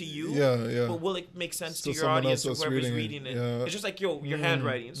sense to you. Yeah, yeah. But will it make sense To to your someone audience or else that's whoever's reading reading it, it? yeah. It's just like your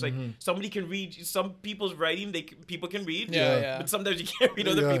handwriting. It's like somebody can read some people's writing. People can read. Yeah, yeah. But sometimes you can't read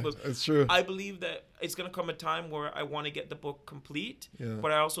other Yeah, people's. it's true. I believe that it's gonna come a time where I want to get the book complete. Yeah.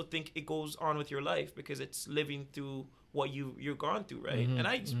 But I also think it goes on with your life because it's living through what you're gone through, right? Mm-hmm, And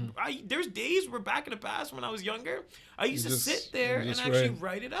I there's days where back in the past when I was younger, I used to just- sit there you and just actually write.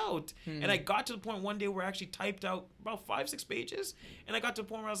 write it out. And I got to the point one day where I actually typed out about 5-6 pages, and I got to the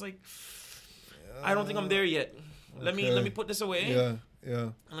point where I was like, I don't think I'm there yet. Let me Okay. put this away. Yeah, yeah.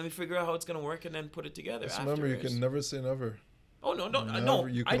 And let me figure out how it's gonna work, and then put it together. Just remember, you afterwards. can never say never. Oh no, Never. no!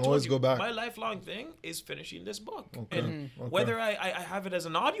 You I can told always you, go back. my lifelong thing is finishing this book, Okay. and Okay. whether I have it as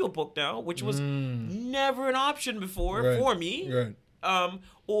an audiobook now, which was never an option before Right. for me, Right.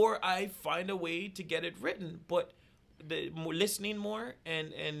 or I find a way to get it written, but listening more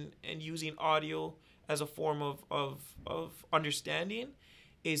and using audio as a form of understanding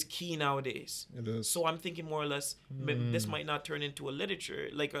is key nowadays. It is. So I'm thinking more or less, this might not turn into a literature,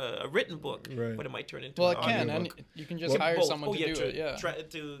 like a written book, Right. but it might turn into Well, an it can. audiobook. And you can just hire Both. someone to do it. Yeah.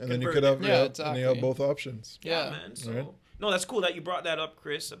 And then you could have, Yeah, and you have exactly. both options. Yeah, Yeah. man. So Right. no, that's cool that you brought that up,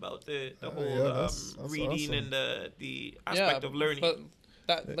 Chris, about the whole yeah, that's reading awesome. and the aspect of learning. But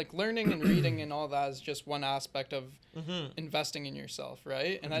that like learning and reading and all that is just one aspect of Mm-hmm. investing in yourself,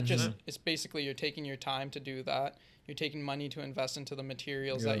 right? And that just it's basically you're taking your time to do that. You're taking money to invest into the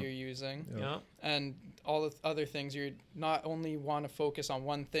materials that Yeah. you're using. Yeah. And all the other things, you're not only want to focus on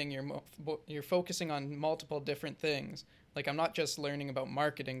one thing, you're focusing on multiple different things. Like I'm not just learning about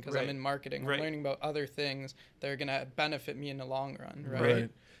marketing because I'm Right. in marketing. Right. I'm learning about other things that are going to benefit me in the long run, right? Right. Right.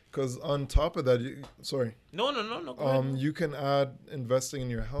 Because on top of that, No. Go ahead. you can add investing in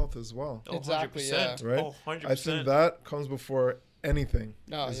your health as well. Oh, Exactly, 100%. Right? Oh, 100%. I think that comes before anything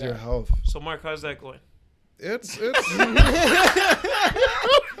Oh, is yeah. your health. So, Mark, how's that going? It's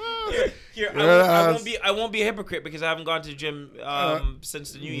Here, Yeah, I won't be a hypocrite because I haven't gone to the gym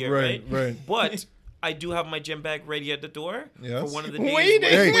since the new year, right? right. But I do have my gym bag ready at the door Yes. for one of the days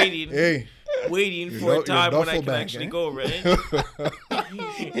Waiting. where- Hey, waiting Your for a your time when I duffel can bag, actually eh? go, right?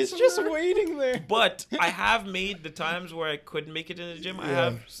 It's just waiting there. But I have made the times where I couldn't make it in the gym. I Yeah.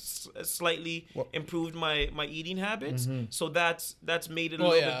 have slightly Well- improved my eating habits, so that's made it a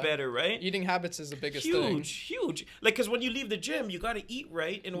Well, little yeah. bit better, right? Eating habits is the biggest thing. Huge. Like, because when you leave the gym, you got to eat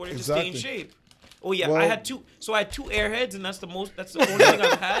right in order to stay in Exactly. shape. Oh yeah, Well- I had two. So I had 2 airheads, and that's the only thing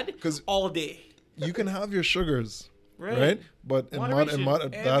I've had 'Cause- all day. you can have your sugars, Right. right? But in Moderation.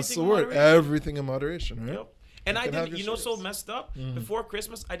 that's the Everything in word. moderation. Everything in moderation, right? Yep. And I can have didn't, your you know, so sugars. messed up. Before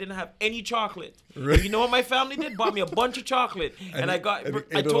Christmas, I didn't have any chocolate. Right. And you know what my family did? Bought me a bunch of chocolate, and I got. and you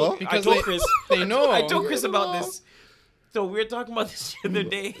I ate it all? told Because Chris. they know. I told Chris You about know. this. So we were talking about this the other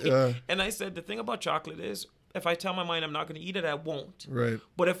day, Yeah. and I said the thing about chocolate is, if I tell my mind I'm not going to eat it, I won't. Right.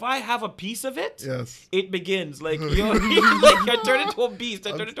 But if I have a piece of it, Yes. it begins like I turn into a beast.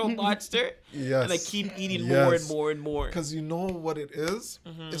 I turn into a monster, Yes. and I keep eating more and Yes. more and more. Because you know what it is?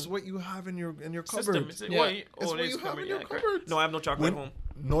 It's what you have in your System. cupboard. It's, Yeah. what, It's oh, what it is you have cupboard, in your yeah, correct. cupboard. No, I have no chocolate at home.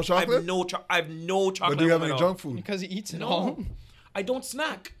 No I chocolate? have no chocolate. But do you at have home any at all. junk food? Because he eats it No, all. I don't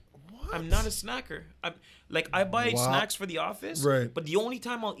snack. What? I'm not a snacker. I buy Wow. snacks for the office, Right. but the only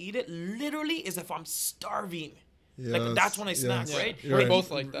time I'll eat it literally is if I'm starving. Like Yes, that's when I snack, yes. right? You're We're right.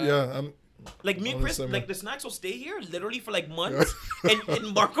 both like that. Yeah, Like me and On the Chris, same like way. the snacks will stay here literally for like months,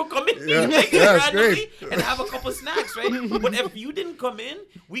 and Marco come in Yeah. like Yeah, it's randomly great. and have a couple snacks, right? But if you didn't come in,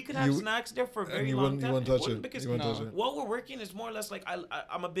 we could have You- snacks there for a and very you long wouldn't, time. you wouldn't It touch wouldn't it. because You wouldn't No. touch it. while we're working, it's more or less like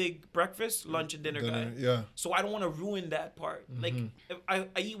I'm a big breakfast, lunch, and dinner guy. Yeah. So I don't want to ruin that part. Like if I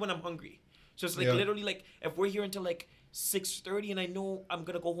eat when I'm hungry. So it's like Yeah. literally like if we're here until like 6:30 and I know I'm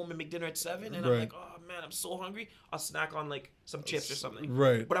gonna go home and make dinner at 7 and I'm Right. like, oh man, I'm so hungry. I'll snack on like some chips or something.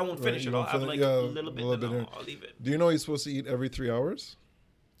 Right. But I won't right. finish You it. I'll don't have finish- like yeah, a little bit, then here. I'll leave it. Do you know you're supposed to eat every 3 hours?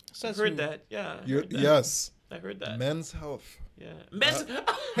 I heard that. Yeah. I heard that. Yes. I heard that. Men's health. Yeah. Men's.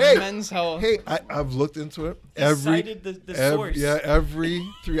 Hey, Men's health. hey, I've looked into it. He cited the source. Yeah, every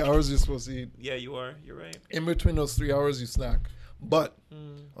 3 hours you're supposed to eat. Yeah, you are. You're right. In between those 3 hours, you snack. But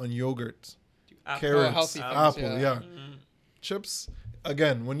Mm. on yogurt, Apple. carrots, healthy things, apple, yeah. yeah. Mm. Chips.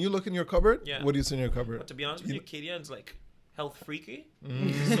 Again, when you look in your cupboard, Yeah. what do you see in your But cupboard? to be honest with you, Kadian's like health freaky.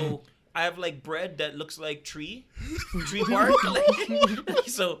 Mm. So I have like bread that looks like tree bark. Like,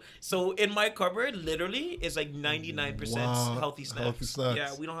 so in my cupboard, literally, is like 99% Wow, healthy snacks. healthy snacks.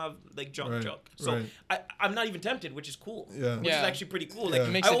 Yeah, we don't have like junk. Right, So right. I'm not even tempted, which is cool. Yeah. Which Yeah. is actually pretty cool. Yeah.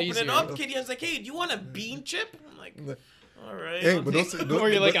 Like Makes I it open it easier. up, Kadian's like, hey, do you want a bean chip? I'm like, all right. Hey, I'll but take those, it." Or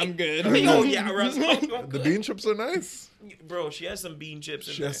you're like, but I'm good. Oh yeah, Russ, I'm the good. bean chips are nice. Bro, she has some bean chips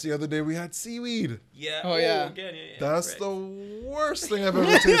in Just there. the other day we had seaweed. Yeah. Oh, yeah. Again, yeah. That's correct. the worst thing I've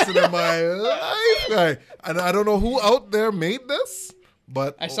ever tasted in my life, guy. And I don't know who out there made this,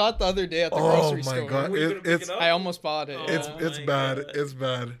 but I saw it the other day at the oh grocery my store. god, Were you gonna pick it's it up? I almost bought it. Oh. yeah. it's my bad. God. It's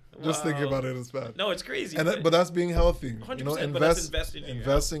bad. Just thinking Wow. about it is bad. No, it's crazy. And but that's being healthy. You know, 100%, but that's investing in your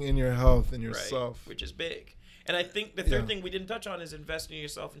investing in your health and right, yourself. which is big. And I think the third Yeah. thing we didn't touch on is investing in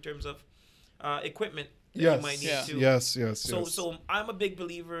yourself in terms of equipment that Yes. you might need Yeah. too. Yes. Yes. So yes. so I'm a big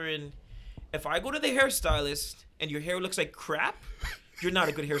believer in if I go to the hairstylist and your hair looks like crap, you're not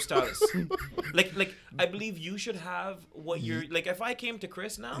a good hairstylist. like I believe you should have what you're like. If I came to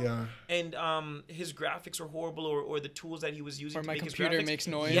Chris now Yeah. and his graphics are horrible or the tools that he was using Or to my make his computer graphics, makes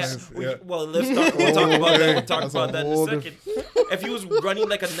noise. Yeah. Yes, yeah. Well, let's talk. We'll talk about that. We'll talk That's about a that in a whole second. If he was running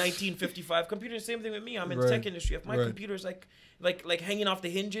like a 1955 computer, same thing with me. I'm in the Right. tech industry. If my Right. computer's like hanging off the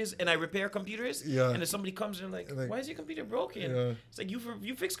hinges and I repair computers, Yeah. and if somebody comes and like, why is your computer broken? Yeah. It's like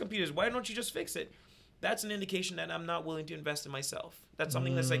you fix computers. Why don't you just fix it? That's an indication that I'm not willing to invest in myself. That's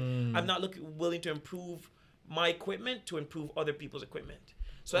something that's like I'm not willing to improve my equipment to improve other people's equipment.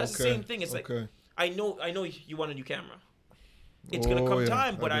 So that's the Okay, same thing. It's like okay. I know you want a new camera. It's gonna Oh, come yeah,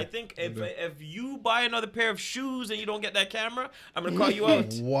 time, but I do. think I do. if you buy another pair of shoes and you don't get that camera, I'm gonna call you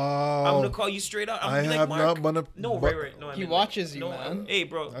out. Wow. I'm gonna call you straight out. I'm I gonna be have like, Mark. not been a. No, but- right. No, I He mean, watches you, no, man. Hey,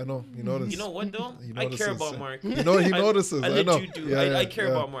 bro. I know. You notice. You know what though? He I care notices. about Mark. You know he notices. I I let know. you do. Yeah, I care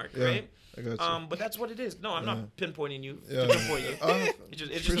about Mark, yeah. right? I got you. But that's what it is. No, I'm not pinpointing you. Yeah. To pinpoint you. Oh, It's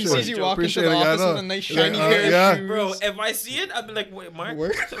just He appreciate sees it. you walk into Appreciate the it, yeah, I office know. with a nice Yeah, shiny pair yeah. of shoes. Bro, if I see it, I'll be like, wait, Mark,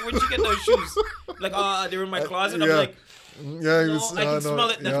 Where? where'd you get those shoes? Like, they're in my closet. I'm yeah. like, Yeah, he no, was, I can no, smell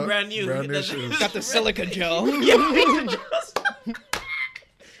it. That's yeah, brand new. Brand new That's- shoes. Got the silica gel.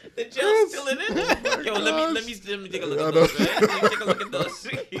 The gel's still in it. Yo, let me take a look I at know. those. Right? Let me take a look at those.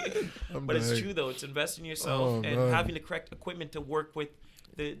 I'm But it's dying. true though. It's investing in yourself Oh, and man. having the correct equipment to work with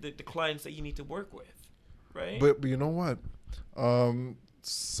the clients that you need to work with, right? But you know what?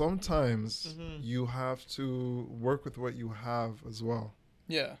 Sometimes Mm-hmm. you have to work with what you have as well,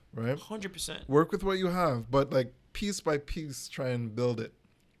 Yeah. right? 100%. Work with what you have, but like piece by piece, try and build it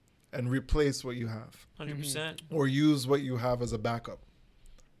and replace what you have, 100%. or use what you have as a backup.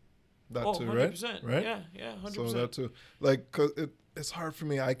 That Oh, too, 100%. right? Right. Yeah, 100%. So that too, like, cause it's hard for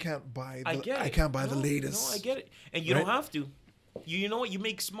me. I can't buy. I get it. I can't buy the No, latest. No, I get it. And you Right? don't have to. You know what? You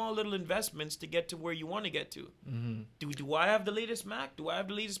make small little investments to get to where you want to get to. Mm-hmm. Do I have the latest Mac? Do I have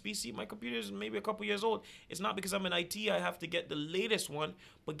the latest PC? My computer is maybe a couple years old. It's not because I'm in IT. I have to get the latest one,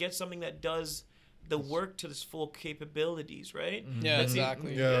 but get something that does the work to its full capabilities, right? Yeah, That's it.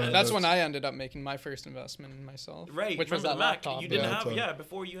 exactly. Yeah, That's when I ended up making my first investment in myself. Right. Which was Remember that the Mac? laptop. You didn't Yeah, have, totally.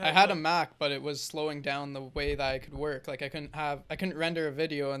 before you had I had a one. Mac, but it was slowing down the way that I could work. Like I couldn't render a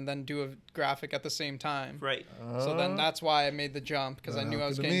video and then do a graphic at the same time. Right. So then that's why I made the jump, because I That knew I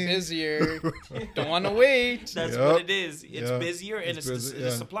was happened to getting me. busier. Don't want to wait. That's Yep. what it is. It's Yeah. busier and It's it's, busy, the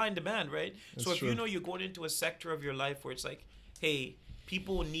yeah. supply and demand, right? So It's if you true. know you're going into a sector of your life where it's like, hey,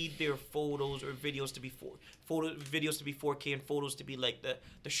 people need their photos or videos to be 4K and photos to be like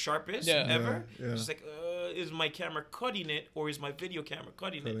the sharpest Yeah. ever. Yeah, yeah. It's like is my camera cutting it or is my video camera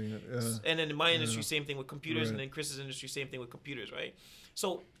cutting it? Yeah. And then in my industry, same thing with computers, Right. and then Chris's industry, same thing with computers, right?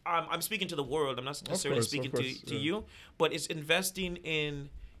 So I'm speaking to the world. I'm not necessarily course, speaking of course, to yeah. you, but it's investing in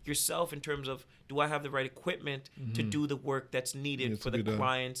yourself in terms of, do I have the right equipment to do the work that's needed Needs for to the be done.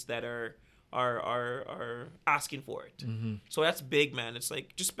 clients that are asking for it. So that's big, man. It's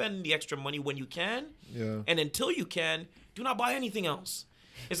like, just spend the extra money when you can, Yeah. and until you can, do not buy anything else.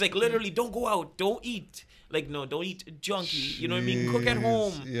 It's like, literally, don't go out, don't eat. Like, no, don't eat junky. You know what I mean? Cook at Jeez.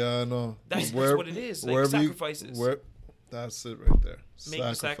 home. Yeah, I know. That's what it is. Like, wherever sacrifices. That's it right there. Make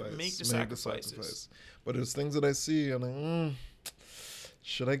the Sacrifice. sacrifices. But there's things that I see and I'm like,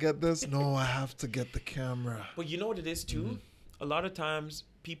 should I get this? No, I have to get the camera. But you know what it is too? A lot of times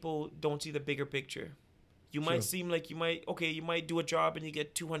people don't see the bigger picture. You might Sure. seem like you might do a job and you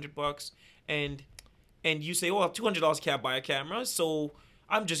get $200 and you say, oh, $200 can't buy a camera, so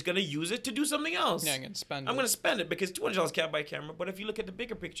I'm just gonna use it to do something else. Yeah, I'm gonna spend I'm it. gonna spend it because $200 can't buy a camera. But if you look at the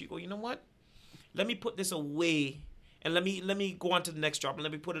bigger picture, you go, you know what? Let me put this away, and let me go on to the next job, and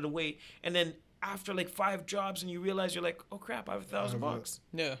let me put it away. And then after like 5 jobs, and you realize you're like, oh crap, I have $1,000.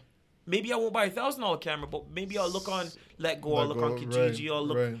 Yeah. Maybe I won't buy $1,000 camera, but maybe I'll look on Let Go, I'll look on Kijiji, right, I'll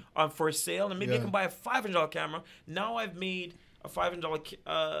look right. on For Sale, and maybe I Yeah. can buy a $500 camera. Now I've made a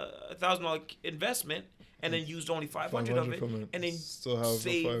 $1,000 investment, and then used only 500 of it, from it. and then Still have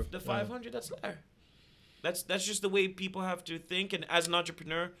save the yeah. 500 that's there. That's just the way people have to think, and as an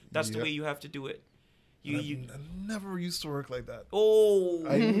entrepreneur, that's the Yeah. way you have to do it. I never used to work like that. Oh,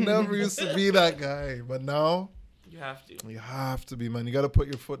 I never used to be that guy, but now you have to. you have to be, man. You got to put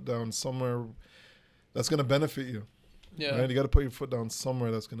your foot down somewhere that's gonna benefit you. Yeah. Right? You got to put your foot down somewhere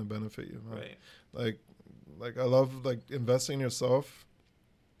that's gonna benefit you. Man. Right. Like I love like investing in yourself.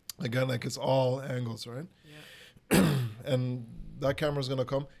 Again, like it's all angles, right? Yeah. And that camera's gonna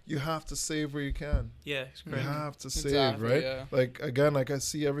come. You have to save where you can. Yeah, it's You correct. have to save, Exactly, right? yeah. Like again, like I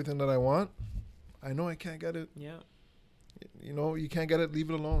see everything that I want. I know I can't get it. Yeah. You know, you can't get it. Leave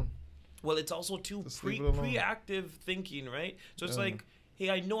it alone. Well, it's also too Just leave it alone. preactive thinking, right? So it's Yeah. like,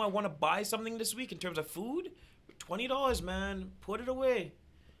 hey, I know I want to buy something this week in terms of food. $20, man. Put it away.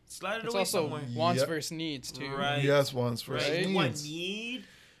 Slide it It's away also somewhere. wants Yeah. versus needs too. Right. Yes, once for Right? Right. Do I need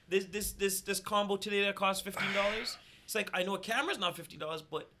this combo today that costs $15? It's like, I know a camera's not $15,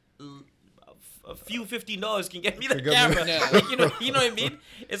 but a few $15 can get me the Can get me- camera. Yeah. Like, you know what I mean?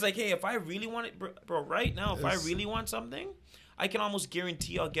 It's like, hey, if I really want it, bro, right now, if I Yes. really want something, I can almost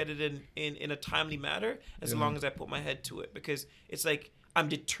guarantee I'll get it in a timely manner as Yeah. long as I put my head to it, because it's like I'm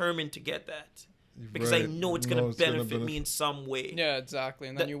determined to get that because I Right. know it's No, gonna it's gonna benefit me benefit- in some way. Yeah, exactly.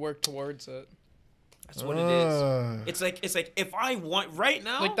 And then That- you work towards it. That's what it is. Ah. It's like if I want right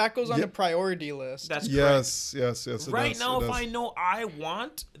now, Like that goes on the Yep. priority list. that's correct. Yes. it Right does, now, it if does. I know I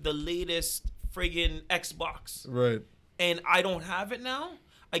want the latest friggin' Xbox Right. and I don't have it now,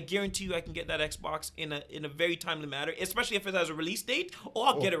 I guarantee you I can get that Xbox in a very timely manner, especially if it has a release date. Or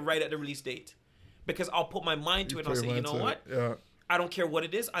I'll get it right at the release date, because I'll put my mind to it and I'll put say, your you mind know to what? it. Yeah. I don't care what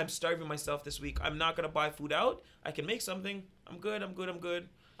it is. I'm starving myself this week. I'm not gonna buy food out. I can make something. I'm good.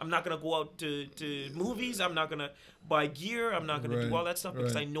 I'm not gonna go out to movies. I'm not gonna buy gear. I'm not gonna do Right, all that stuff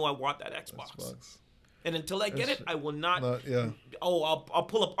because right. I know I want that Xbox. Xbox. And until I get it, I will not. Yeah. Oh, I'll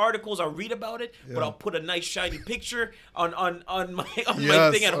pull up articles. I'll read about it, but Yeah. I'll put a nice shiny picture on my my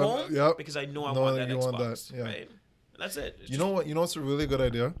Yes, thing at home yep. because I know I Know want that that you Xbox. want that, yeah. Right. That's it. It's You know what? You know what's a really good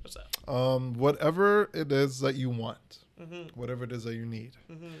idea? what's that? Whatever it is that you want, Mm-hmm. whatever it is that you need,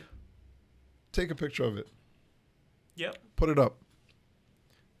 Mm-hmm. take a picture of it. Yep. Put it up.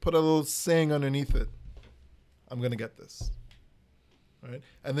 Put a little saying underneath it. I'm gonna get this. Right?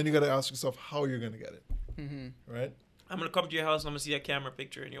 And then you gotta ask yourself how you're gonna get it. Mm-hmm. Right? I'm gonna come to your house and I'm gonna see that camera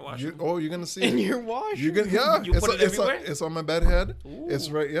picture in your washroom. You're gonna see In it. your wash. You're gonna You put it everywhere? It's on my bed head. Ooh. It's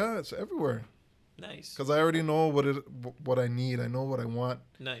right. Yeah, it's everywhere. Nice. Because I already know what I need. I know what I want.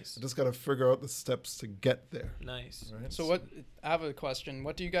 Nice. I just gotta figure out the steps to get there. Nice. Right? So what? I have a question.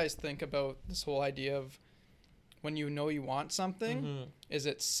 What do you guys think about this whole idea of when you know you want something? Mhm. Is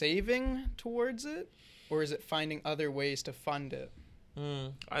it saving towards it, or is it finding other ways to fund it?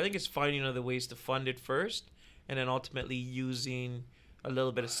 I think it's finding other ways to fund it first, and then ultimately using a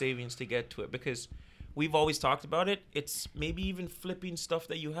little bit of savings to get to it. Because we've always talked about it. It's maybe even flipping stuff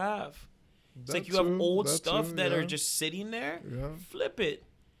that you have. It's like you have old stuff that are just sitting there. Yeah. Flip it.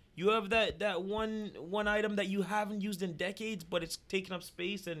 You have that one item that you haven't used in decades, but it's taking up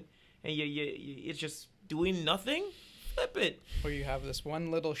space and you it's just doing nothing. Flip it. Or you have this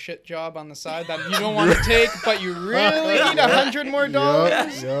one little shit job on the side that you don't want to take, but you really need $100 more.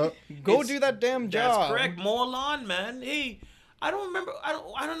 Yeah. Go It's- do that damn job. That's correct. Mow a lawn, man. Hey, I don't remember.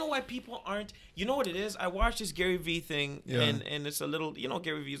 I don't know why people aren't. You know what it is? I watched this Gary Vee thing, and it's a little.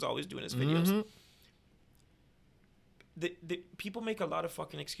 Gary Vee is always doing his videos. Mm-hmm. The people make a lot of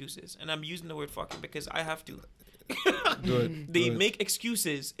fucking excuses, and I'm using the word fucking because I have to. They make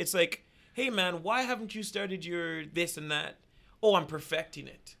excuses. It's like, hey man, why haven't you started your this and that? Oh, I'm perfecting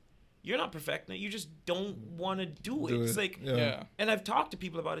it. You're not perfecting it. You just don't want to do it. It's like, and I've talked to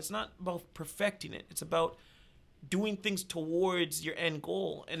people about it. It's not about perfecting it. It's about doing things towards your end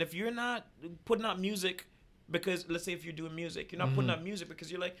goal. And if you're not putting out music, because let's say if you're doing music, you're not putting out music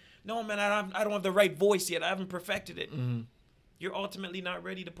because you're like, no man, I don't have the right voice yet. I haven't perfected it. You're ultimately not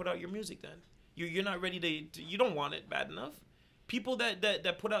ready to put out your music. Then you're not ready to you don't want it bad enough. People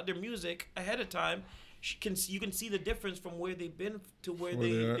that put out their music ahead of time, you can see the difference from where they've been to where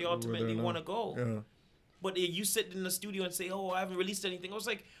they ultimately want to go. Yeah. But you sit in the studio and say, oh, I haven't released anything. I was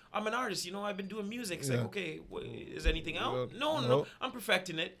like, I'm an artist, I've been doing music. It's like, okay, is anything out? No, I'm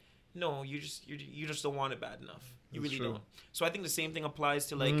perfecting it. No, you just don't want it bad enough. You really don't. So I think the same thing applies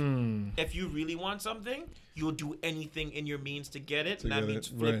to like, if you really want something, you'll do anything in your means to get it. And that means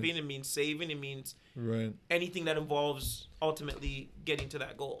flipping, it means saving, it means anything that involves ultimately getting to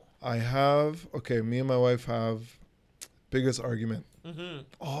that goal. Me and my wife have biggest argument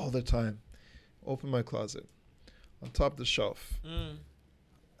all the time. Open my closet. On top of the shelf.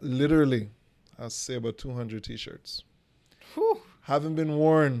 Literally, I'll say about 200 t-shirts. Whew. Haven't been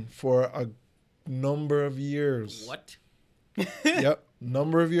worn for a number of years. What? Yep,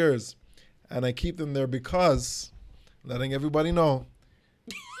 number of years. And I keep them there because, letting everybody know,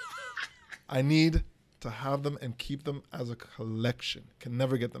 I need to have them and keep them as a collection. Can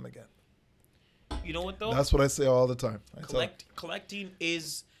never get them again. You know what though? That's what I say all the time. Collecting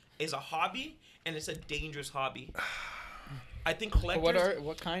is a hobby, and it's a dangerous hobby. I think collectors...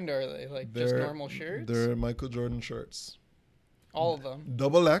 What kind are they? Like just normal shirts? They're Michael Jordan shirts. All of them.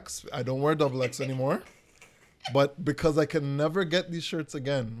 XX. I don't wear XX anymore. But because I can never get these shirts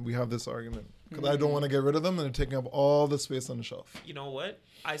again, we have this argument. Because I don't want to get rid of them, and they're taking up all the space on the shelf. You know what?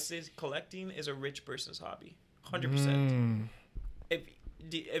 I say collecting is a rich person's hobby. 100%.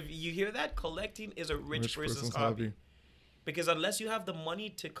 If you hear that, collecting is a rich person's hobby. Because unless you have the money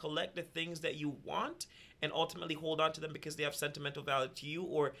to collect the things that you want and ultimately hold on to them because they have sentimental value to you,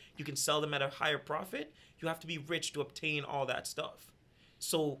 or you can sell them at a higher profit, you have to be rich to obtain all that stuff.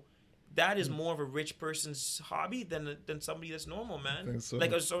 So that is more of a rich person's hobby than somebody that's normal, man. I think so.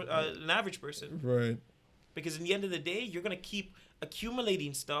 Like an average person. Right. Because in the end of the day, you're going to keep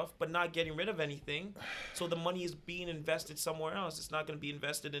accumulating stuff but not getting rid of anything. So the money is being invested somewhere else. It's not going to be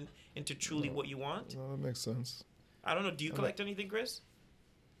invested into truly what you want. No, that makes sense. I don't know. Do you collect anything, Chris?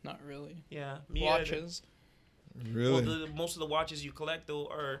 Not really. Yeah. Me Watches. Either. Really? Well, most of the watches you collect, though,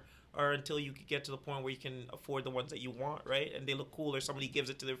 are until you get to the point where you can afford the ones that you want, right? And they look cool, or somebody gives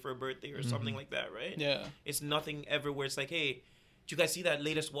it to them for a birthday or something like that, right? Yeah. It's nothing ever where it's like, hey, did you guys see that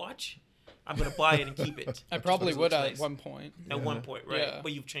latest watch? I'm going to buy it and keep it. I probably would at one point. At one point, right? Yeah.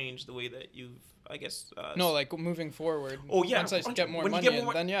 But you've changed the way that you've, I guess... no, like moving forward. Oh, yeah. Once I get more money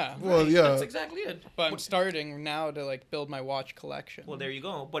then yeah. Well, yeah. That's exactly it. But I'm starting now to like build my watch collection. Well, there you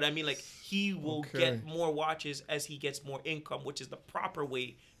go. But I mean, like, he will get more watches as he gets more income, which is the proper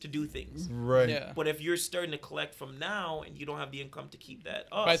way to do things. Right. Yeah. But if you're starting to collect from now and you don't have the income to keep that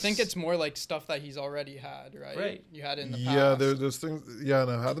up... But I think it's more like stuff that he's already had, right? Right. You had it in the past. Yeah, there's things... Yeah, and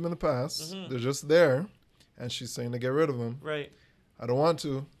I've had them in the past. They're just there. And she's saying to get rid of them. Right. I don't want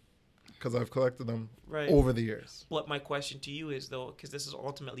to because I've collected them right. over the years. But my question to you is, though, because this is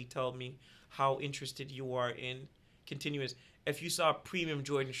ultimately telling me how interested you are in continuous. If you saw a premium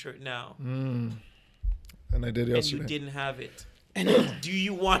Jordan shirt now... And I did yesterday. And you didn't have it. Do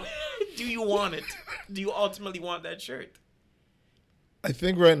you want it? Do you ultimately want that shirt? I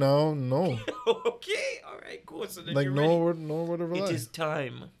think right now, no. Okay. All right. Cool. So then like, you're no ready. word of a lie. It is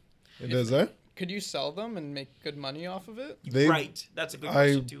time. It is, eh? Could you sell them and make good money off of it? Right. That's a good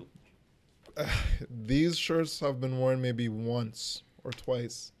question, too. These shirts have been worn maybe once or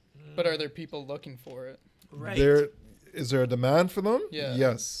twice. But are there people looking for it? Right. Is there a demand for them? Yeah.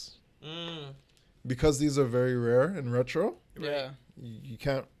 Yes. Because these are very rare and retro. Yeah. You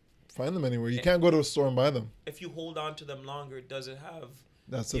can't find them anywhere. You can't go to a store and buy them. If you hold on to them longer, does it have...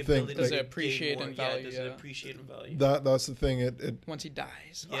 That's the thing. Does it appreciate in value? Yeah, does it appreciate in value? That's the thing. It once he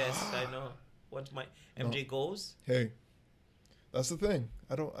dies. Yes, I know. Once my MJ goes. Hey, that's the thing.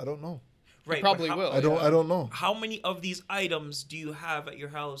 I don't know. Right, he probably will. I don't know. How many of these items do you have at your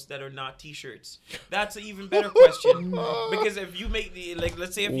house that are not T-shirts? That's an even better question. Because if you make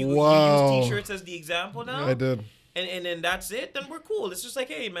let's say if you use T-shirts as the example now. I did. and then that's it, then we're cool. It's just like,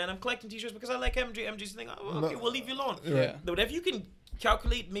 hey man, I'm collecting t-shirts because I like MJ. MJ's thing. Oh, okay, we'll leave you alone. Yeah. But if you can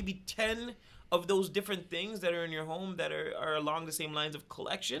calculate maybe 10 of those different things that are in your home that are along the same lines of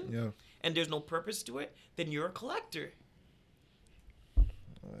collection, and there's no purpose to it, then you're a collector.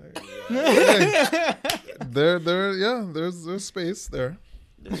 There's space there.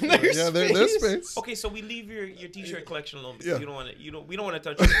 There's space. Okay, so we leave your t-shirt collection alone because we don't want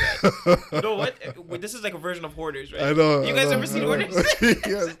to touch it. You know what? This is like a version of Hoarders, right? I know. You guys ever seen Hoarders?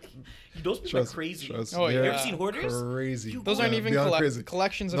 Yes. Those people are crazy. Oh, You yeah. ever seen Hoarders? Crazy. Those aren't even crazy.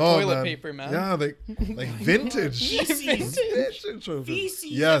 collections of No, toilet man. paper, man. Yeah, like vintage. Feces. Vintage. Feces.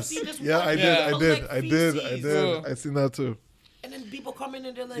 Yes. I've seen this Yeah, one. I Yeah. did. I Feces. did. I seen that too. And then people come in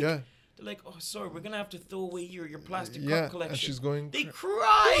and they're like, oh, sorry, we're gonna have to throw away your plastic cup collection. And she's going. They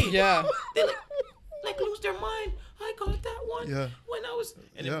cry. Yeah. They like lose their mind. I got that one. Yeah. When I was,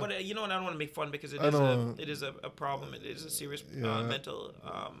 but you know, and I don't want to make fun because it is a problem. It is a serious mental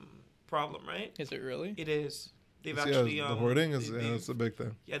problem, right? Is it really? It is. They've Yeah, actually the hoarding is it's a big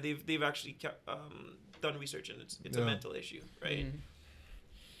thing. Yeah, they've actually done research and it's a mental issue, right?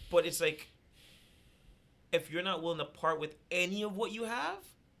 But it's like, if you're not willing to part with any of what you have,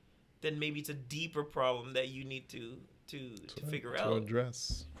 then maybe it's a deeper problem that you need to figure out.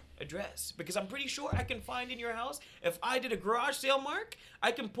 Address. Because I'm pretty sure I can find in your house, if I did a garage sale, Mark,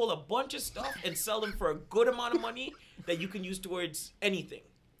 I can pull a bunch of stuff and sell them for a good amount of money that you can use towards anything.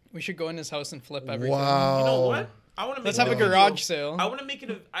 We should go in his house and flip everything. Wow. You know what? I want to Let's have a garage sale. I want to make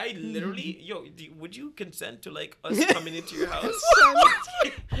it I literally, would you consent to like us coming into your house?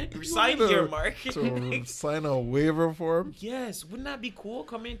 Sign here, Mark. To sign a waiver form? Yes, wouldn't that be cool?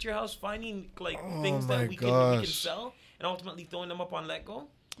 Coming into your house, finding like Oh things that my we can sell, and ultimately throwing them up on Let Go.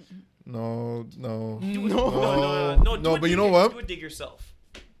 No. No, But you know what? Do a dig yourself.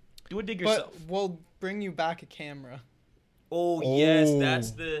 But yourself. we'll bring you back a camera. Oh yes,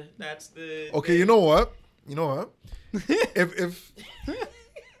 that's the. Okay, you know what?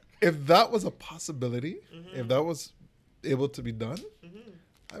 If that was a possibility, if that was able to be done,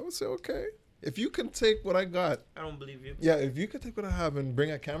 I would say okay. If you can take what I got, I don't believe you. Yeah, if you could take what I have and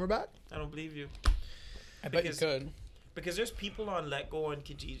bring a camera back, I don't believe you. I bet you could. Because there's people on Let Go and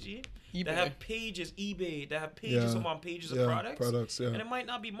Kijiji eBay. that have pages, eBay, that have pages on pages of products. And it might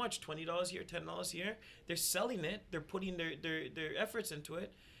not be much, $20 here, $10 here. They're selling it. They're putting their efforts into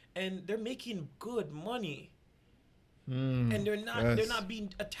it, and they're making good money. And they're not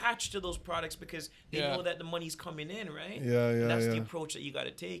being attached to those products because they know that the money's coming in, right? And that's the approach that you got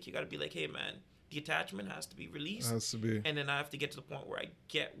to take. You got to be like, hey man, the attachment has to be released. Has to be. And then I have to get to the point where I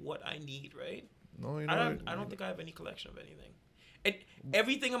get what I need, right? No, I don't think I have any collection of anything. And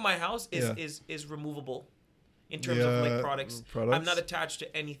everything in my house is removable in terms of like products. I'm not attached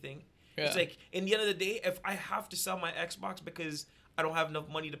to anything. Yeah. It's like, in the end of the day, if I have to sell my Xbox because I don't have enough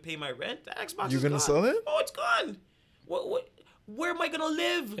money to pay my rent, that Xbox is gone. You're gonna sell it? Oh, it's gone. What? Where am I gonna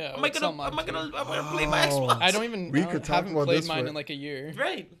live? Yeah, am I gonna play my Xbox? I haven't played mine in like a year.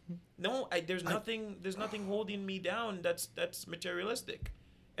 Right. No, there's nothing holding me down that's materialistic.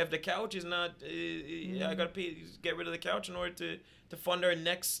 If the couch is not, I gotta get rid of the couch in order to fund our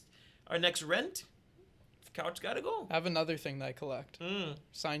next rent. The couch gotta go. I have another thing that I collect: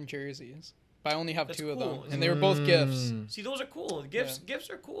 signed jerseys. But I only have two of them, cool. and they were both gifts. See, those are cool. Gifts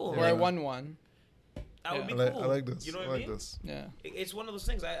are cool. Where I won one. That would be cool. I like this. You know what I mean? This. Yeah. It's one of those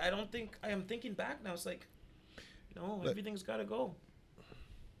things. I don't think I am thinking back now. It's like, everything's gotta go.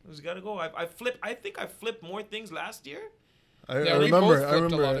 It's gotta go. I think I flipped more things last year. I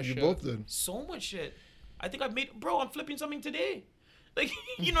remember you both did. So much shit. I think I've made, I'm flipping something today. Like,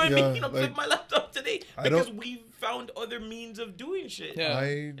 you know what I mean? Flip my laptop today because we found other means of doing shit. Yeah.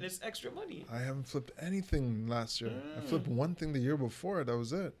 And it's extra money. I haven't flipped anything last year. I flipped one thing the year before. That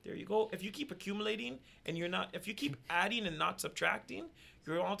was it. There you go. If you keep accumulating and if you keep adding and not subtracting,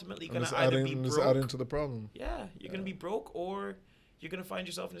 you're ultimately going to either be broke. Just adding to the problem. Yeah. You're going to be broke, or you're going to find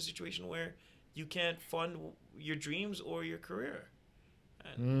yourself in a situation where you can't fund your dreams or your career.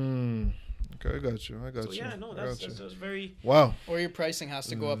 Okay, I got you. So yeah, no, that's very... Wow. Or your pricing has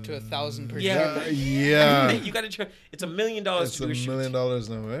to go up to 1,000 per shirt. Yeah. You got to try. It's $1 million to do a shoot. It's $1 million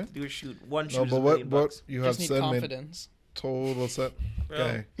now, eh? Do a shoot. One shoot is $1 million. What you have just said need confidence. Total set.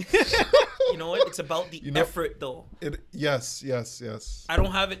 Okay. You know what? It's about the effort, though. Yes. I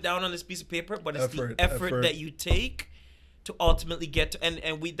don't have it down on this piece of paper, but it's the effort that you take to ultimately get to, and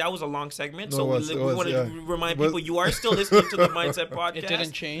that was a long segment, so we want to remind people you are still listening to the Mindset Podcast. It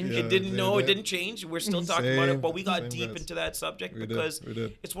didn't change. It didn't change. We're still talking about it, but we got deep into that subject because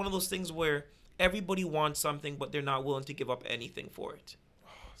it's one of those things where everybody wants something, but they're not willing to give up anything for it.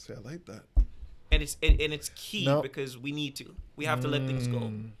 See, I like that. and it's key No. because we have to let things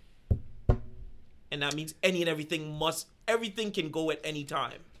go, and that means any and everything can go at any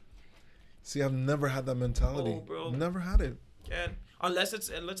time. See, I've never had that mentality. Oh, bro. Never had it. Yeah, unless it's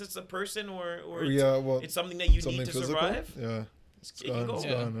a person or it's something that you need to physical? survive. Yeah, It can go, it's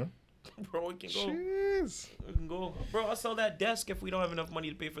gone, huh? bro. It can go. Jeez. It can go, bro. I'll sell that desk if we don't have enough money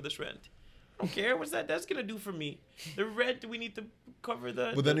to pay for this rent. I don't care. What's that desk gonna do for me? The rent, we need to cover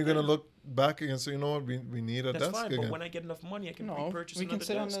the. But then you're gonna look back and say, you know what, we need a That's desk fine, again. but when I get enough money, I can No, purchase we another can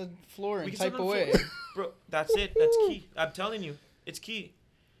sit desk. on the floor We and can sit type on the away. floor. Bro, that's it. That's key. I'm telling you, it's key.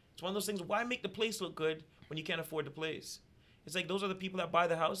 It's one of those things. Why make the place look good when you can't afford the place? It's like those are the people that buy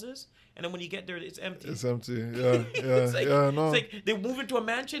the houses, and then when you get there, it's empty. It's empty. Yeah, It's like, no. It's like they move into a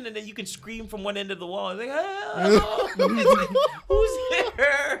mansion, and then you can scream from one end of the wall. It's like, hello. It's like, who's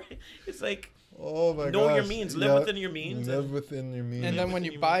there? It's like, Oh my god. know your means. Live within your means. Live within your means. And then when within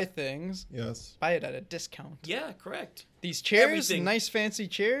you your buy things, yes. buy it at a discount. Yeah, correct. These chairs, Everything. nice fancy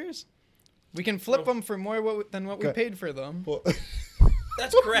chairs, we can flip Bro. them for more than what we Okay. paid for them. Well,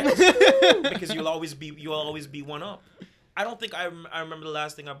 That's correct. Because you'll always be one up. I don't think I remember the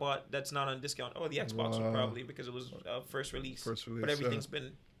last thing I bought that's not on discount. Oh, the Xbox Wow. one probably because it was first release. First release, But everything's yeah.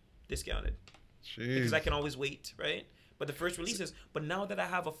 been discounted jeez. because I can always wait, right? But the first releases. But now that I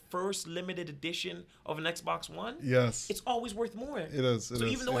have a first limited edition of an Xbox One, Yes. it's always worth more. It is. So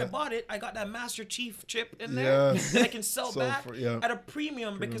even though I bought it, I got that Master Chief chip in there Yes. that I can sell So back yeah. at a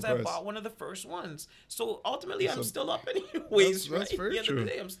premium because I price. bought one of the first ones. So ultimately, I'm So still up anyways. that's Right? very At the end of true.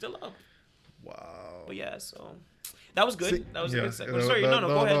 the day, I'm still up. Wow. But yeah, so that was good. See, That was yeah, a good segment. you know, Sorry, no,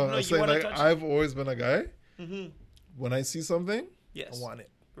 go ahead. No, I'm you saying, want to like, touch? I've always been a guy. Mm-hmm. When I see something, Yes. I want it.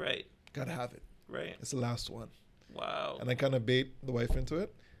 Right. Gotta have it. Right. It's the last one. Wow. And I kind of bait the wife into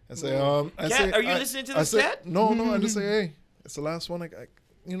it. I say, Kat, are you listening to this, Kat? No. I just say, hey, it's the last one.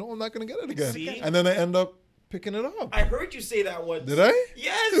 I'm not gonna get it again. See? And then I end up picking it up. I heard you say that once. Did I?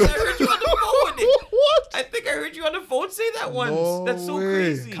 Yes, I heard you on the phone. What? I think I heard you on the phone say that once. No That's so way.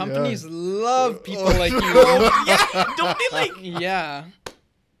 crazy. Companies love people like you. Yeah, don't they like? Yeah.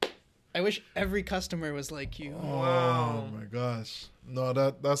 I wish every customer was like you. Wow. Oh my gosh. No,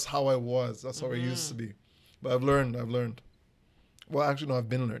 that's how I was. That's how I used to be. But I've learned. Well, actually, no, I've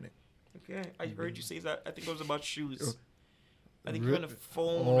been learning. Okay, I heard you say that. I think it was about shoes. I think Re- you're on the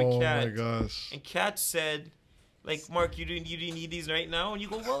phone Oh with my Kat, gosh. and Kat said, "Like Mark, you didn't need these right now," and you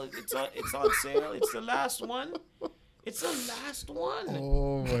go, "Well, it's on sale. It's the last one. It's the last one."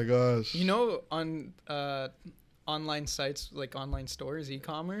 Oh my gosh. You know, on online sites like online stores,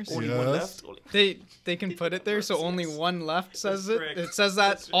 e-commerce, Only one Yes. left. Only- they can put it there so only one left says That's it. correct. It says that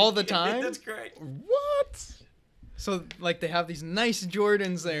That's all the right. time. That's correct. What? So like they have these nice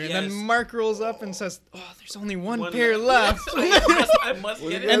Jordans there, and Yes. then Mark rolls up and says, "Oh, there's only one One pair left." I must What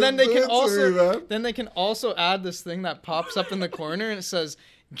get do you it. And then they Do can it to me, also man. add this thing that pops up in the corner and it says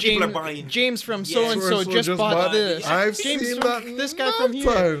People are James, buying. James from Yes. so and so So just bought bought this. it. I've James seen from that this guy from here,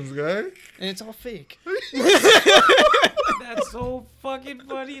 times, guy. and it's all fake. That's so fucking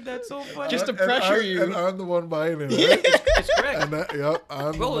funny. That's so funny. Just to And pressure you. And I'm the one buying it. Right? it's correct. And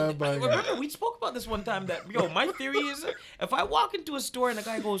I'm Bro, the man buying remember it. we spoke about this one time that my theory is if I walk into a store and the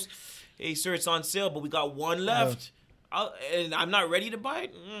guy goes, "Hey sir, it's on sale, but we got one left," and I'm not ready to buy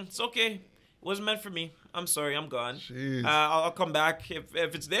it, it's okay. It wasn't meant for me. I'm sorry, I'm gone. Jeez. I'll come back if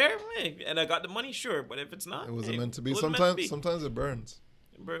it's there, and I got the money, sure. But if it's not, It wasn't hey, meant to be. it wasn't meant to be. Sometimes it burns.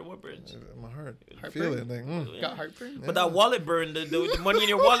 What burns? In my heart. I Heartburn? feel it. Like, Got heartburn? But that wallet burn, the money in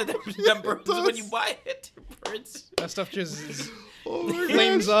your wallet that burns when you buy it. It burns. That stuff just Oh my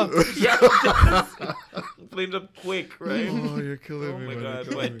flames gosh. up. Yeah, it does. Flames up quick, right? Oh, you're killing Oh me, my man. God,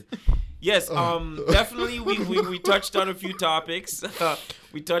 You're killing but- me. Yes, definitely. We touched on a few topics.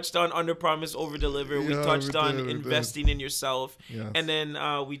 We touched on under promise, over deliver. We Yeah, touched we on did, we did. investing in yourself, Yes. and then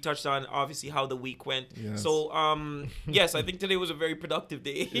we touched on obviously how the week went. Yes. So yes, I think today was a very productive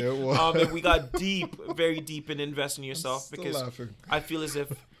day. Yeah, it was. And we got very deep in investing in I'm yourself still because laughing. I feel as if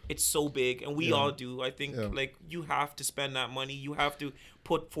it's so big, and we Yeah. all do. I think Yeah. like you have to spend that money, you have to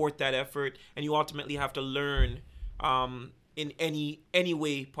put forth that effort, and you ultimately have to learn in any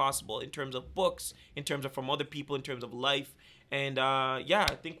way possible, in terms of books, in terms of from other people, in terms of life. And yeah,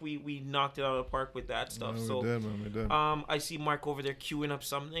 I think we knocked it out of the park with that stuff. Yeah, we So did, man. We did. I see Mark over there queuing up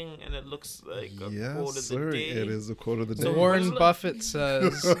something, and it looks like a quote of Yes, the sir. day. It is the quote of the day. So what is Warren it? Buffett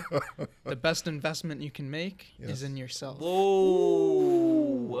says the best investment you can make is Yes. in yourself.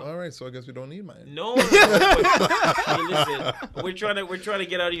 Whoa. All right, so I guess we don't need mine. No. Hey, listen, we're trying to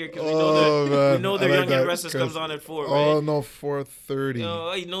get out of here because we know their Young and Restless comes on at 4, right? Oh no, 4:30.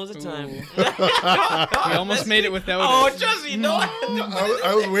 Oh, he knows the time. We almost made it without it. Trust me, no.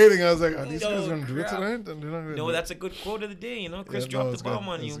 I was waiting. I was like, are these guys gonna do it tonight? And they're not gonna do No, it. that's a good quote of the day. Chris Yeah, dropped it's the bomb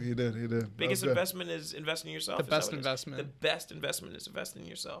good. on you. He did. Biggest That was good. investment is investing in yourself. The Is that best what it is? investment. The best investment is investing in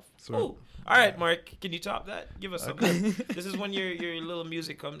yourself. That's right. Ooh. All right, Mark. Can you top that? Give us something. This is when your little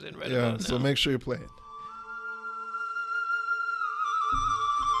music comes in right Yeah, about so now. make sure you play it.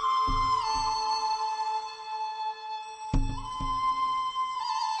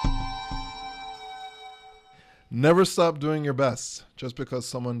 Never stop doing your best just because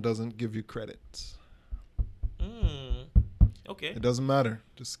someone doesn't give you credit. Okay. It doesn't matter.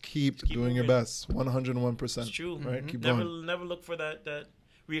 Just keep doing your moving. best. 101%. It's true. Right? Keep Never going. never look for that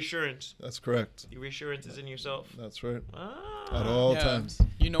reassurance. That's correct. The reassurance is in yourself. That's right. Ah. At all Yeah. times.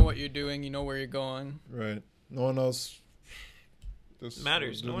 You know what you're doing. You know where you're going. Right. No one else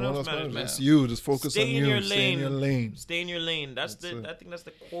Matters. No one else matters, man. It's you. Just focus Stay on in you. your Stay in your lane. Stay in your lane. That's That's it. I think that's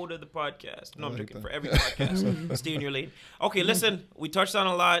the quote of the podcast. No, I I'm like joking. that. For every podcast, stay in your lane. Okay, listen. We touched on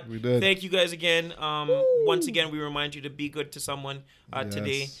a lot. We did. Thank you guys again. Once again, we remind you to be good to someone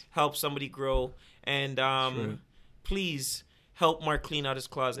today. Yes. Help somebody grow, and right. please help Mark clean out his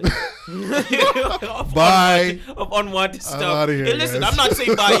closet. Bye. Of unwanted stuff. outta here, Hey, listen, guys. I'm not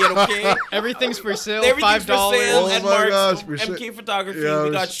saying bye yet, okay? Everything's for sale. Everything's for $5. sale Oh at my Mark's gosh, we MK should- Photography. Yeah, we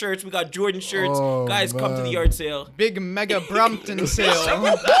we got should- shirts. We got Jordan shirts. Oh, Guys, come to the man. yard sale. Big mega Brampton sale.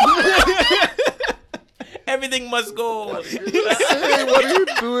 Everything must go. Hey, what are you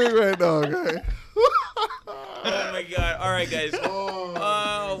doing right now, guy? Oh my god! All right, guys.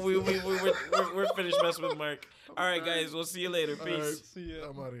 We're finished messing with Mark. All right, guys. We'll see you later. Peace.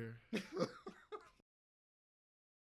 I'm out of here.